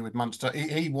URC with Munster.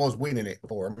 He was winning it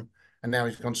for him, and now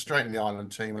he's gone straight in the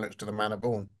Ireland team and looks to the manor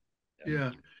born.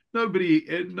 Yeah. Nobody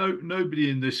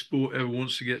in this sport ever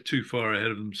wants to get too far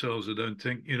ahead of themselves, I don't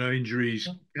think. Injuries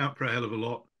count for a hell of a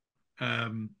lot.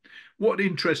 What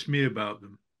interests me about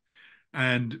them,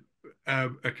 and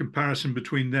a comparison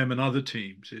between them and other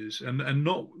teams is, and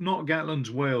not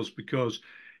Gatland's Wales, because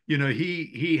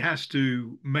he has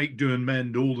to make do and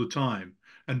mend all the time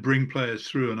and bring players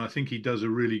through, and I think he does a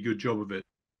really good job of it,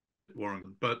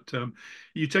 Warrington. But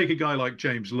you take a guy like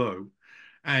James Lowe,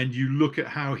 and you look at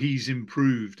how he's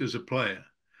improved as a player,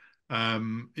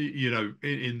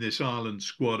 in this Ireland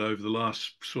squad over the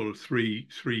last sort of three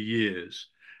years,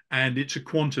 and it's a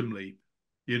quantum leap,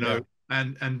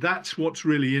 and that's what's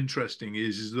really interesting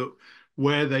is that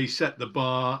where they set the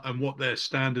bar and what their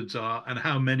standards are and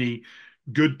how many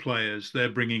good players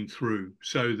they're bringing through,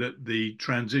 so that the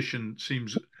transition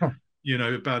seems,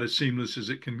 about as seamless as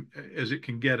it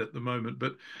can get at the moment.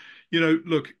 But,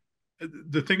 look,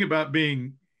 the thing about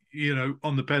being,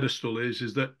 on the pedestal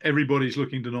is that everybody's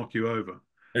looking to knock you over.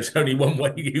 There's only one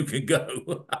way you can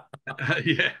go.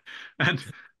 Yeah.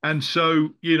 And so,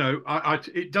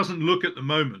 it doesn't look at the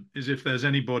moment as if there's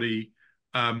anybody,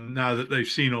 now that they've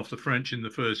seen off the French in the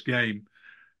first game,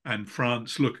 and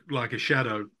France look like a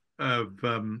shadow of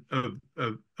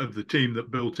the team that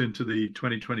built into the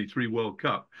 2023 World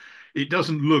Cup. It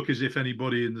doesn't look as if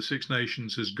anybody in the Six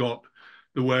Nations has got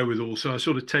the wherewithal. So I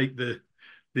sort of take the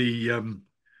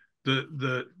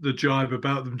jibe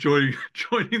about them joining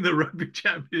the Rugby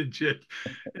Championship,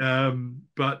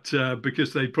 but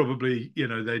because they probably,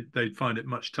 they'd find it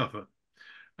much tougher.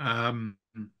 But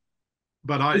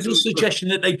there's a suggestion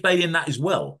that they play in that as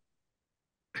well.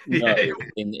 No,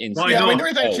 why not? There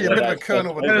is actually a bit of a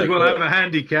kernel. We'll have a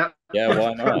handicap. Yeah,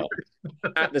 why not?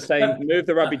 At the same, move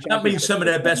the Rugby Championship. That means some of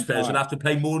their best players will have to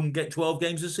play more than get 12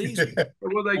 games a season.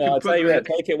 I'll tell you what,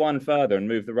 take it one further and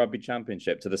move the Rugby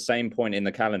Championship to the same point in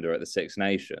the calendar at the Six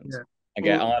Nations, and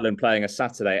get Ireland playing a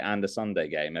Saturday and a Sunday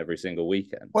game every single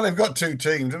weekend. Well, they've got two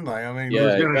teams, haven't they? I mean, I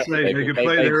was going to say they could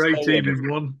play their A team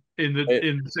in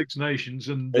the Six Nations,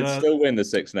 and they'd still win the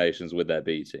Six Nations with their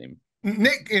B team.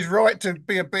 Nick is right to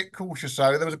be a bit cautious,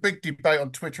 though. There was a big debate on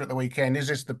Twitter at the weekend. Is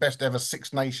this the best ever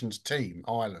Six Nations team,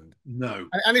 Ireland? No.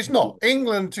 And it's not.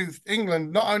 England,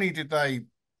 not only did they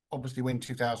obviously win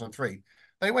 2003,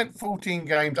 they went 14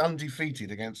 games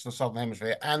undefeated against the Southern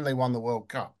Hemisphere, and they won the World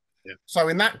Cup. Yeah. So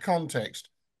in that context,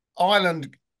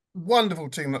 Ireland, wonderful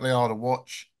team that they are to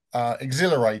watch,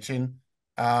 exhilarating.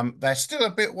 They're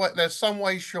still they're some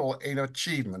way short in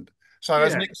achievement. So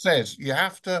as Nick says, you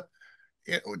have to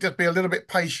just be a little bit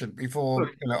patient before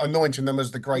anointing them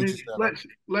as the greatest.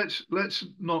 Let's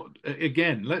not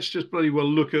again. Let's just bloody well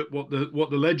look at what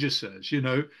the ledger says.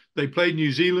 They played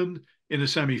New Zealand in a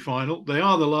semi-final. They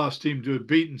are the last team to have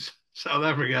beaten South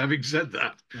Africa. Having said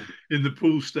that, in the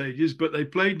pool stages, but they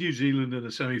played New Zealand in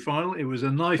a semi-final. It was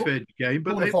a knife-edge game,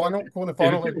 but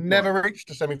quarterfinal. They've never reached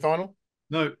a semi-final.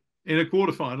 No, in a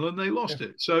quarterfinal, and they lost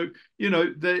it. So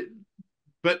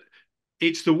but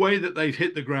it's the way that they've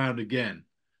hit the ground again,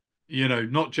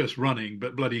 not just running,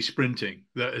 but bloody sprinting,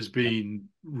 that has been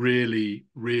really,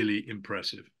 really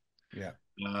impressive. Yeah.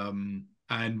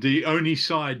 And the only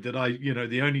side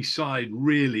that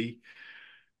really,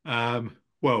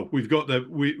 well, we've got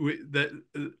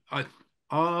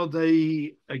are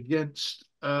they against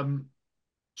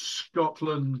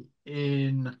Scotland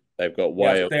in? They've got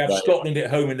Wales. They have Scotland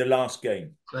at home in the last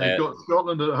game. They've got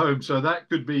Scotland at home, so that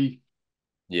could be.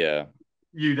 Yeah.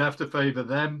 You'd have to favour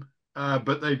them,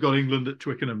 but they've got England at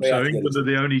Twickenham. So England are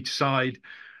the only side.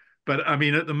 But, I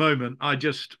mean, at the moment,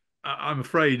 I'm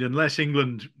afraid, unless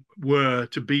England were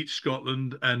to beat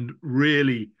Scotland and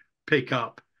really pick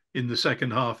up in the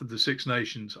second half of the Six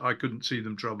Nations, I couldn't see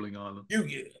them troubling Ireland.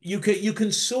 You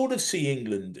can sort of see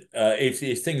England,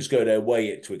 if things go their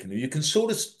way at Twickenham, you can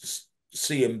sort of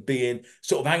see them being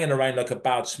sort of hanging around like a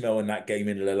bad smell in that game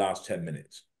in the last 10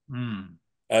 minutes.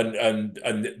 And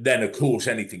then of course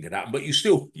anything could happen, but you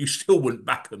still wouldn't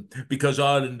back them, because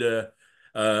Ireland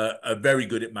are very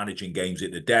good at managing games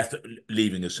at the death,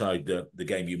 leaving aside the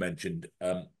game you mentioned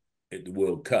at the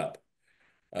World Cup.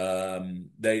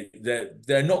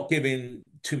 They're not giving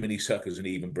too many suckers an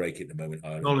even break at the moment,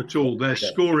 Ireland. Not at all. They're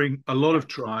scoring a lot of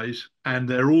tries, and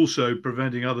they're also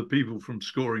preventing other people from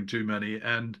scoring too many.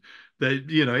 And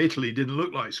Italy didn't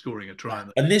look like scoring a try.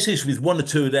 And this is with one or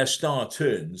two of their star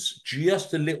turns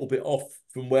just a little bit off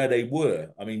from where they were.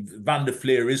 I mean, Van der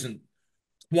Fleer isn't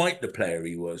quite the player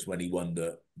he was when he won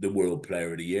the World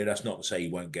Player of the Year. That's not to say he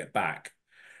won't get back,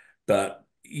 but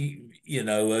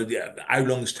how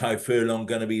long's Ty Furlong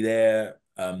going to be there?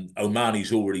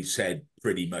 Omani's already said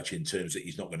pretty much in terms that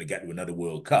he's not going to get to another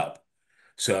World Cup.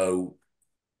 So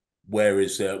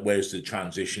where's the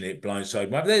transition at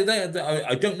blindside?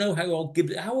 I don't know how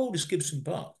old is Gibson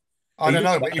Park? I don't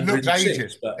know, but he looked 106,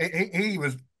 ages. but He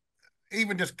was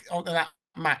even just on that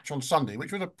match on Sunday,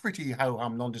 which was a pretty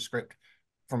ho-hum nondescript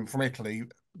from Italy,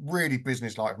 really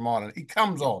businesslike from Ireland. He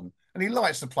comes on and he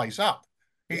lights the place up.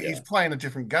 He's playing a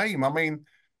different game. I mean,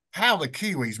 how the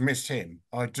Kiwis missed him,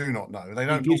 I do not know. They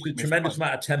don't. He gives a tremendous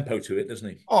amount of tempo to it, doesn't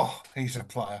he? Oh, he's a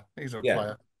player. He's a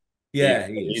player. Yeah,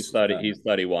 he's 30. He's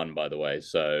 31, by the way.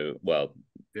 So, well,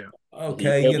 yeah.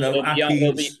 Okay,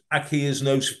 Aki is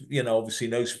no, obviously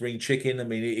no spring chicken. I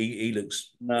mean, he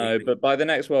looks but by the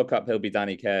next World Cup, he'll be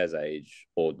Danny Care's age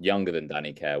or younger than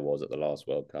Danny Care was at the last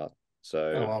World Cup.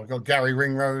 So, I've got Gary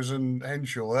Ringrose and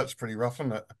Henshaw. That's pretty rough,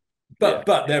 isn't it? But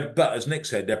as Nick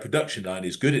said, their production line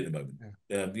is good at the moment.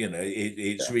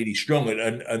 It's really strong,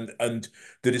 and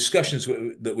the discussions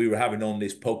that we were having on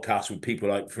this podcast with people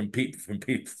like from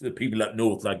people up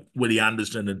north, like Willie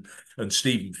Anderson and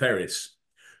Stephen Ferris,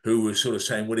 who were sort of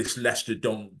saying, well, Leinster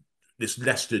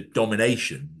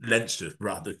domination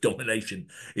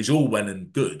is all well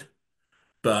and good,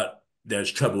 but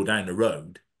there's trouble down the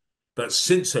road. But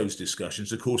since those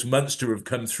discussions, of course, Munster have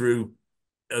come through.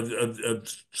 Have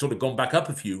sort of gone back up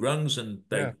a few rungs, and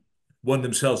they won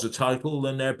themselves a title,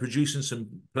 and they're producing some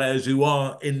players who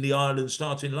are in the Ireland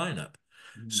starting lineup.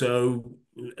 So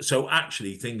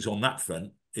actually, things on that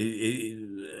front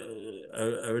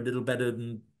are a little better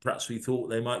than perhaps we thought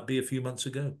they might be a few months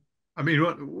ago. I mean,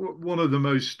 one of the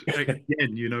most, again,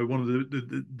 one of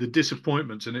the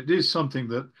disappointments, and it is something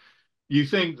that you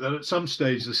think that at some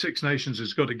stage the Six Nations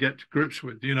has got to get to grips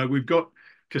with. We've got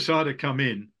Quesada come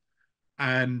in.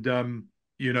 And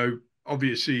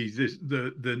obviously,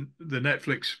 the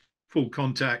Netflix Full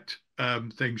Contact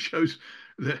thing shows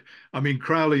that. I mean,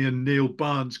 Crowley and Neil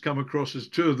Barnes come across as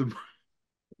two of the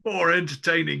more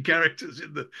entertaining characters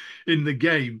in the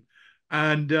game.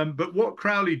 And but what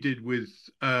Crowley did with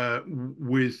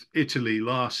Italy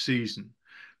last season,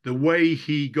 the way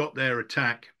he got their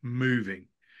attack moving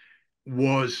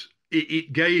was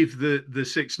it gave the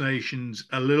Six Nations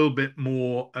a little bit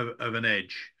more of an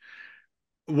edge.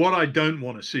 What I don't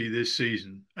want to see this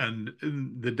season, and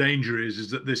the danger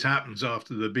is that this happens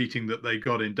after the beating that they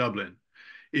got in Dublin,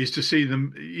 is to see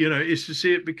them, is to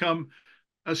see it become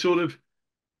a sort of,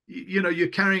 you're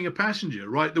carrying a passenger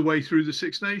right the way through the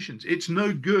Six Nations. It's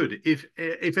no good if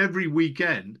every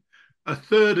weekend a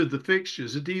third of the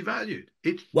fixtures are devalued.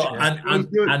 It's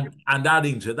and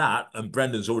adding to that, and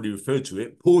Brendan's already referred to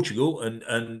it, Portugal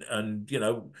and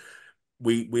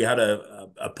we had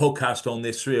a podcast on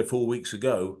this 3 or 4 weeks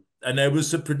ago, and there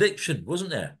was a prediction,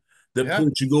 wasn't there, that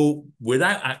Portugal,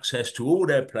 without access to all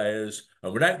their players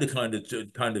and without the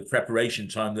kind of preparation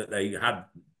time that they had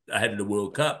ahead of the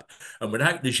World Cup, and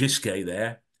without the Gisquet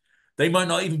there, they might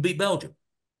not even beat Belgium.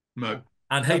 No,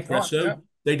 and hey presto,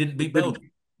 they didn't beat Belgium.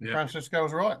 Yeah. Francisco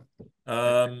was right.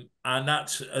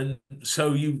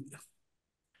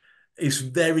 It's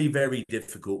very, very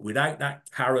difficult without that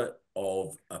carrot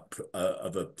of a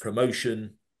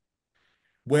promotion.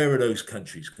 Where are those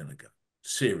countries going to go?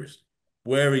 Seriously,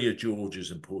 where are your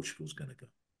Georgias and Portugals going to go?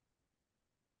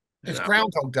 It's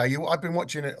Groundhog Day. I've been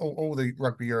watching it, all the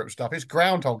Rugby Europe stuff. It's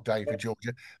Groundhog Day for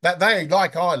Georgia. That they,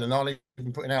 like Ireland, aren't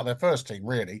even putting out their first team,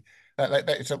 really.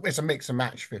 It's a mix and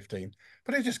match 15.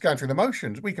 But it's just going through the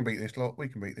motions. We can beat this lot. We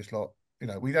can beat this lot.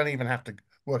 We don't even have to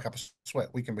work up a sweat.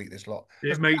 We can beat this lot.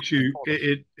 It makes you,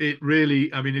 it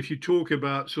really, I mean, if you talk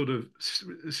about sort of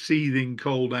seething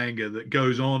cold anger that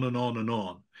goes on and on and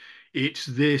on, it's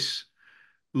this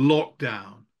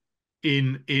lockdown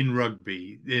in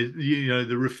rugby,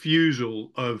 the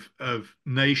refusal of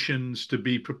nations to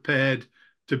be prepared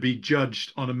to be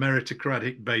judged on a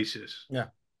meritocratic basis. Yeah.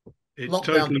 It's lockdown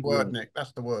totally the word, wrong. Nick.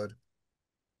 That's the word.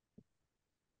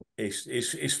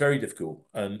 It's very difficult,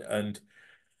 and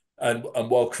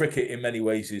while cricket in many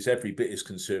ways is every bit as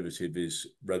conservative as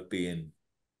rugby in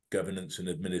governance and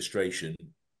administration,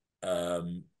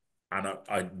 and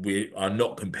we are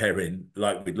not comparing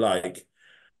like we'd like,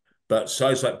 but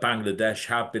sides like Bangladesh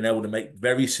have been able to make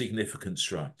very significant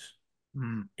strides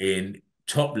in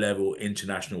top level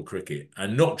international cricket,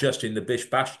 and not just in the bish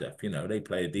bash stuff. They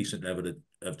play a decent level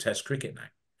of Test cricket now,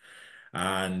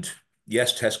 and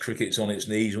yes, Test cricket's on its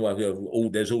knees.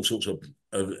 There's all sorts of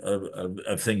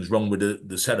things wrong with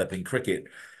the setup in cricket,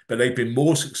 but they've been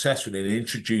more successful in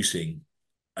introducing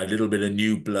a little bit of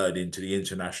new blood into the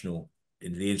international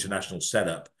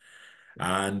setup.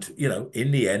 And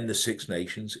in the end, the Six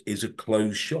Nations is a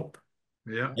closed shop.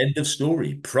 Yeah. End of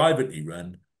story. Privately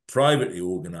run, privately I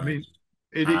mean,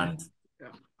 organised.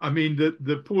 I mean,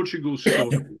 the Portugal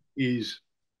story is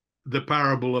the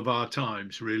parable of our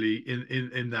times, really,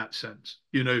 in that sense.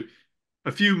 You know,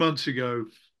 a few months ago,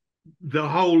 the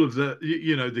whole of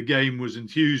the game was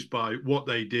enthused by what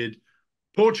they did.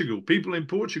 Portugal, people in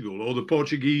Portugal, or the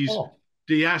Portuguese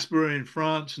diaspora in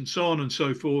France, and so on and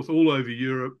so forth, all over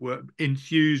Europe, were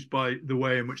enthused by the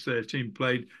way in which their team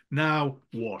played. Now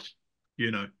what?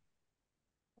 You know,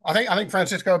 I think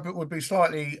Francisco would be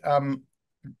slightly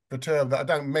perturbed that I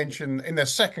don't mention in their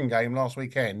second game last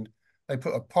weekend, they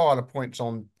put a pile of points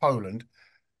on Poland.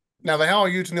 Now, they are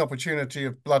using the opportunity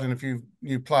of blooding a few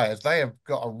new players. They have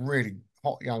got a really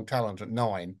hot young talent at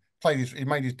 9. He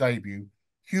made his debut.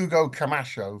 Hugo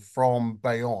Camacho from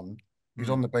Bayonne. He's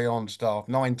on the Bayonne staff,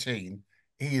 19.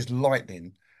 He is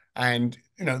lightning. And,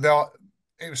 you know,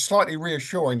 it was slightly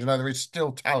reassuring to know there is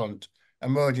still talent,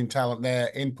 emerging talent there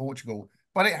in Portugal,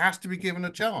 but it has to be given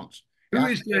a chance. Who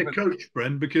is their coach,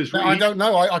 Bren? Because I don't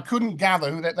know. I couldn't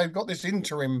gather who they've got this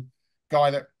interim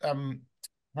guy that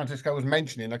Francisco was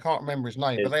mentioning. I can't remember his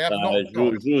name, but they have not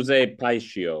got Jose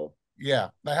Paixio. Yeah,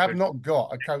 they have not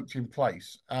got a coach in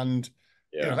place, and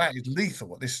Yeah. you know that is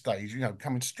lethal at this stage. You know,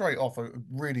 coming straight off a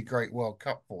really great World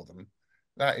Cup for them,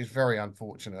 that is very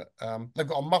unfortunate. They've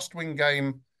got a must-win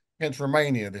game against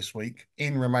Romania this week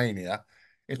in Romania.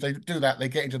 If they do that, they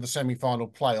get into the semi-final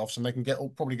playoffs, and they can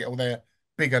probably get all their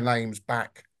bigger names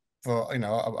back for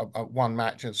a one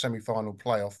match in semi-final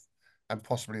playoff and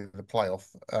possibly the playoff.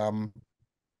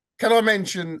 Can I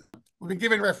mention we've been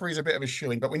giving referees a bit of a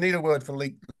shoeing, but we need a word for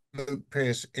Luke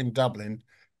Pearce in Dublin.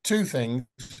 2 things.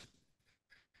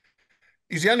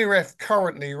 He's the only ref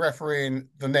currently refereeing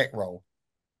the neck roll.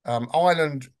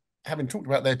 Ireland, having talked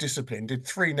about their discipline, did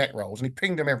 3 neck rolls and he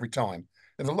pinged them every time.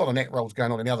 There's a lot of neck rolls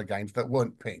going on in the other games that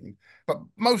weren't pinged. But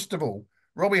most of all,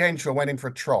 Robbie Henshaw went in for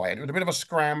a try. It was a bit of a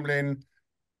scrambling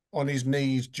on his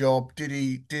knees job.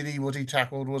 Was he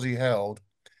tackled? Was he held?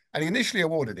 And he initially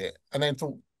awarded it and then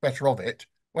thought better of it.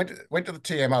 Went to the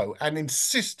TMO and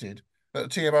insisted that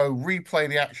the TMO replay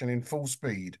the action in full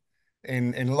speed,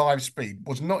 in live speed.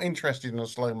 Was not interested in a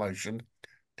slow motion.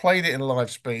 Played it in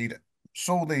live speed.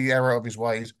 Saw the error of his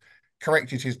ways.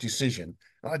 Corrected his decision.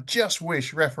 I just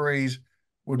wish referees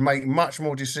would make much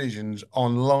more decisions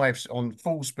on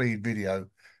full speed video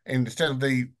instead of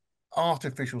the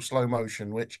artificial slow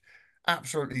motion, which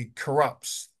absolutely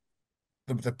corrupts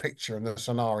the picture and the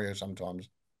scenario sometimes.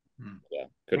 Yeah,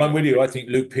 I'm with you. I think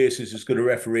Luke Pearce is as good a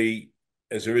referee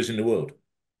as there is in the world.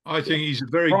 I think he's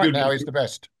a very right good. Now he's the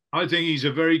best. I think he's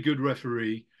a very good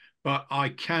referee, but I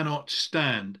cannot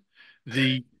stand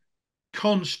the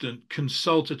constant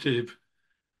consultative.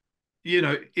 You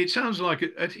know, it sounds like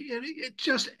it's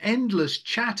just endless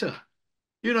chatter.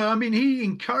 You know, I mean, he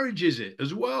encourages it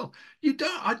as well.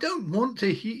 I don't want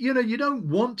to hear, you don't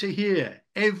want to hear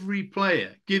every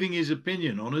player giving his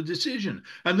opinion on a decision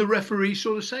and the referee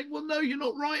sort of saying, well, no, you're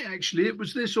not right. Actually, it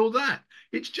was this or that.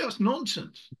 It's just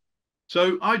nonsense.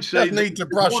 So I'd say that need to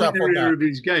brush one up on area that. of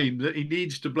his game that he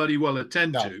needs to bloody well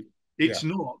attend to. It's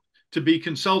not to be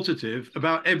consultative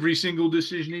about every single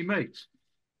decision he makes.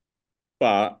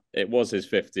 But it was his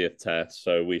 50th test,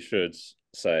 so we should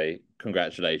say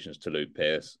congratulations to Luke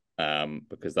Pearce,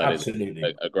 because that Absolutely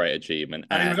is a great achievement.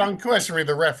 And he was unquestionably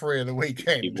the referee of the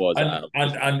weekend. He was,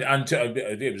 and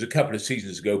it was a couple of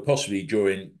seasons ago, possibly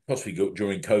during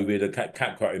COVID. I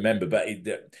can't quite remember, but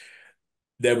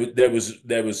there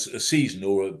was a season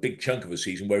or a big chunk of a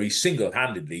season where he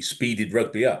single-handedly speeded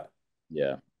rugby up.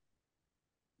 Yeah.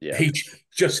 He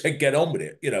just said, get on with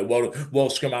it. You know,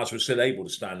 while scrum halves were still able to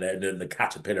stand there, and then the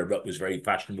caterpillar ruck was very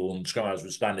fashionable, and scrum halves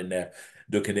were standing there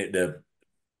looking at the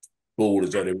ball as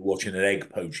though they were watching an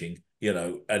egg poaching. You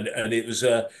know, and it was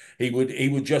he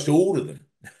would just order them.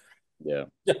 Yeah.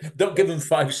 Don't give them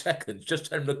 5 seconds. Just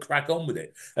tell them to crack on with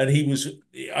it. And he was.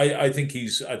 I think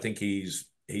he's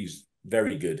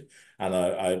very good, and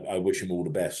I wish him all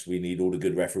the best. We need all the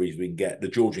good referees we can get. The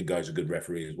Georgian guy's a good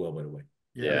referee as well, by the way.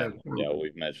 Yeah,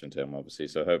 we've mentioned him obviously,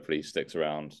 so hopefully he sticks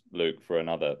around, Luke, for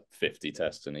another 50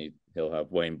 tests, and he'll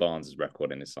have Wayne Barnes'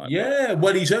 record in his side. Yeah,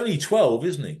 well, he's only 12,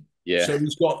 isn't he? Yeah, so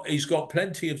he's got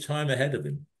plenty of time ahead of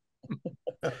him.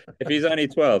 If he's only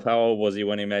 12, how old was he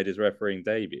when he made his refereeing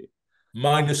debut?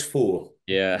 -4.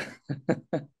 Yeah.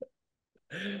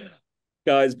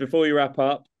 Guys, before we wrap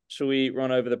up, shall we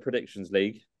run over the predictions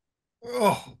league?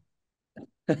 Oh.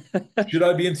 Should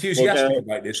I be enthusiastic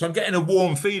about this? I'm getting a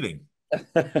warm feeling.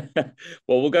 Well,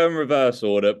 we'll go in reverse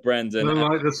order. Brendan, I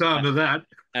like the sound of that.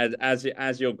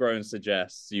 As your groan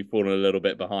suggests, you've fallen a little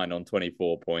bit behind on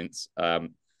 24 points.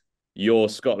 your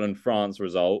Scotland-France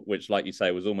result, which, like you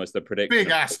say, was almost the prediction. Big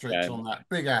asterisk on that.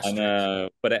 Big asterisk. I know,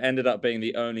 but it ended up being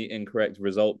the only incorrect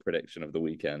result prediction of the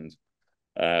weekend.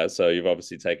 So you've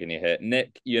obviously taken your hit.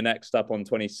 Nick, you're next up on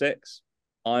 26.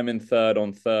 I'm in third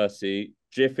on 30.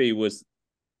 Jiffy was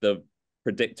the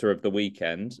predictor of the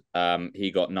weekend.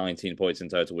 He got 19 points in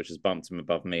total, which has bumped him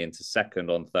above me into second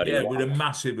on 31. Yeah, with a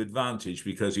massive advantage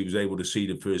because he was able to see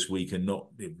the first week and not.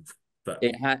 But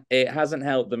it hasn't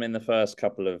helped them in the first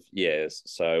couple of years,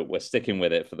 so we're sticking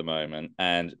with it for the moment.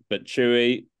 But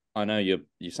Chewy, I know you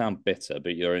sound bitter,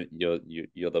 but you're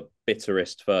the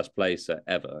bitterest first placer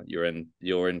ever. You're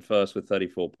in first with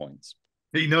 34 points.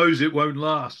 He knows it won't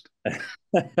last. I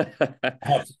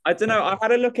don't know. I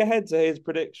had a look ahead to his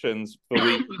predictions for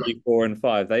week 3, 4, and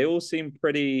 5. They all seem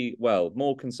pretty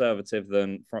more conservative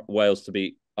than Wales to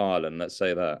beat Ireland. Let's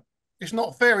say that. It's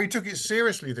not fair. He took it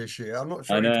seriously this year. I'm not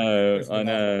sure. I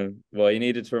know. Well, you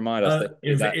needed to remind us that.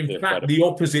 In fact, the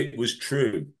opposite was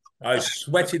true. I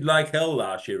sweated like hell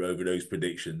last year over those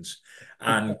predictions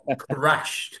and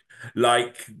crashed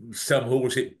like some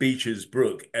horse at Beecher's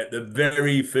Brook at the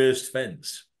very first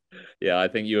fence. Yeah, I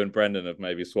think you and Brendan have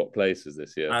maybe swapped places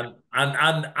this year. And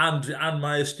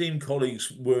my esteemed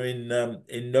colleagues were in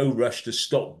no rush to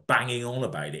stop banging on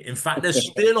about it. In fact, they're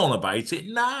still on about it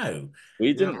now.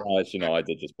 We didn't. Actually, no, I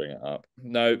did just bring it up.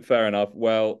 No, fair enough.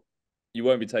 Well, you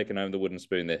won't be taking home the wooden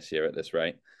spoon this year at this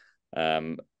rate,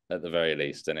 at the very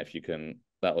least. And if you can,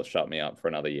 that will shut me up for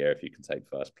another year if you can take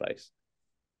first place.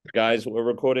 Guys, we're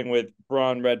recording with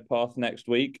Brian Redpath next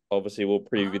week. Obviously, we'll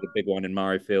preview the big one in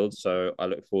Murrayfield, so I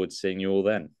look forward to seeing you all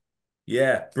then.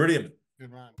 Yeah, brilliant.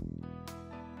 Good man.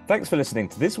 Thanks for listening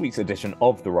to this week's edition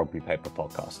of the Rugby Paper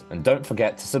Podcast. And don't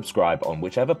forget to subscribe on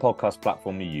whichever podcast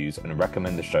platform you use and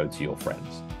recommend the show to your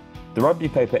friends. The Rugby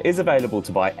Paper is available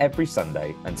to buy every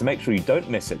Sunday, and to make sure you don't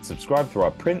miss it, subscribe through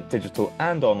our print, digital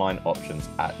and online options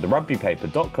at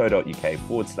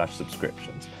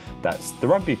therugbypaper.co.uk/subscriptions. That's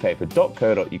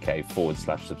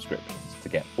therugbypaper.co.uk/subscriptions to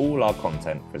get all our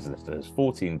content for as little as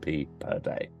 14p per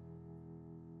day.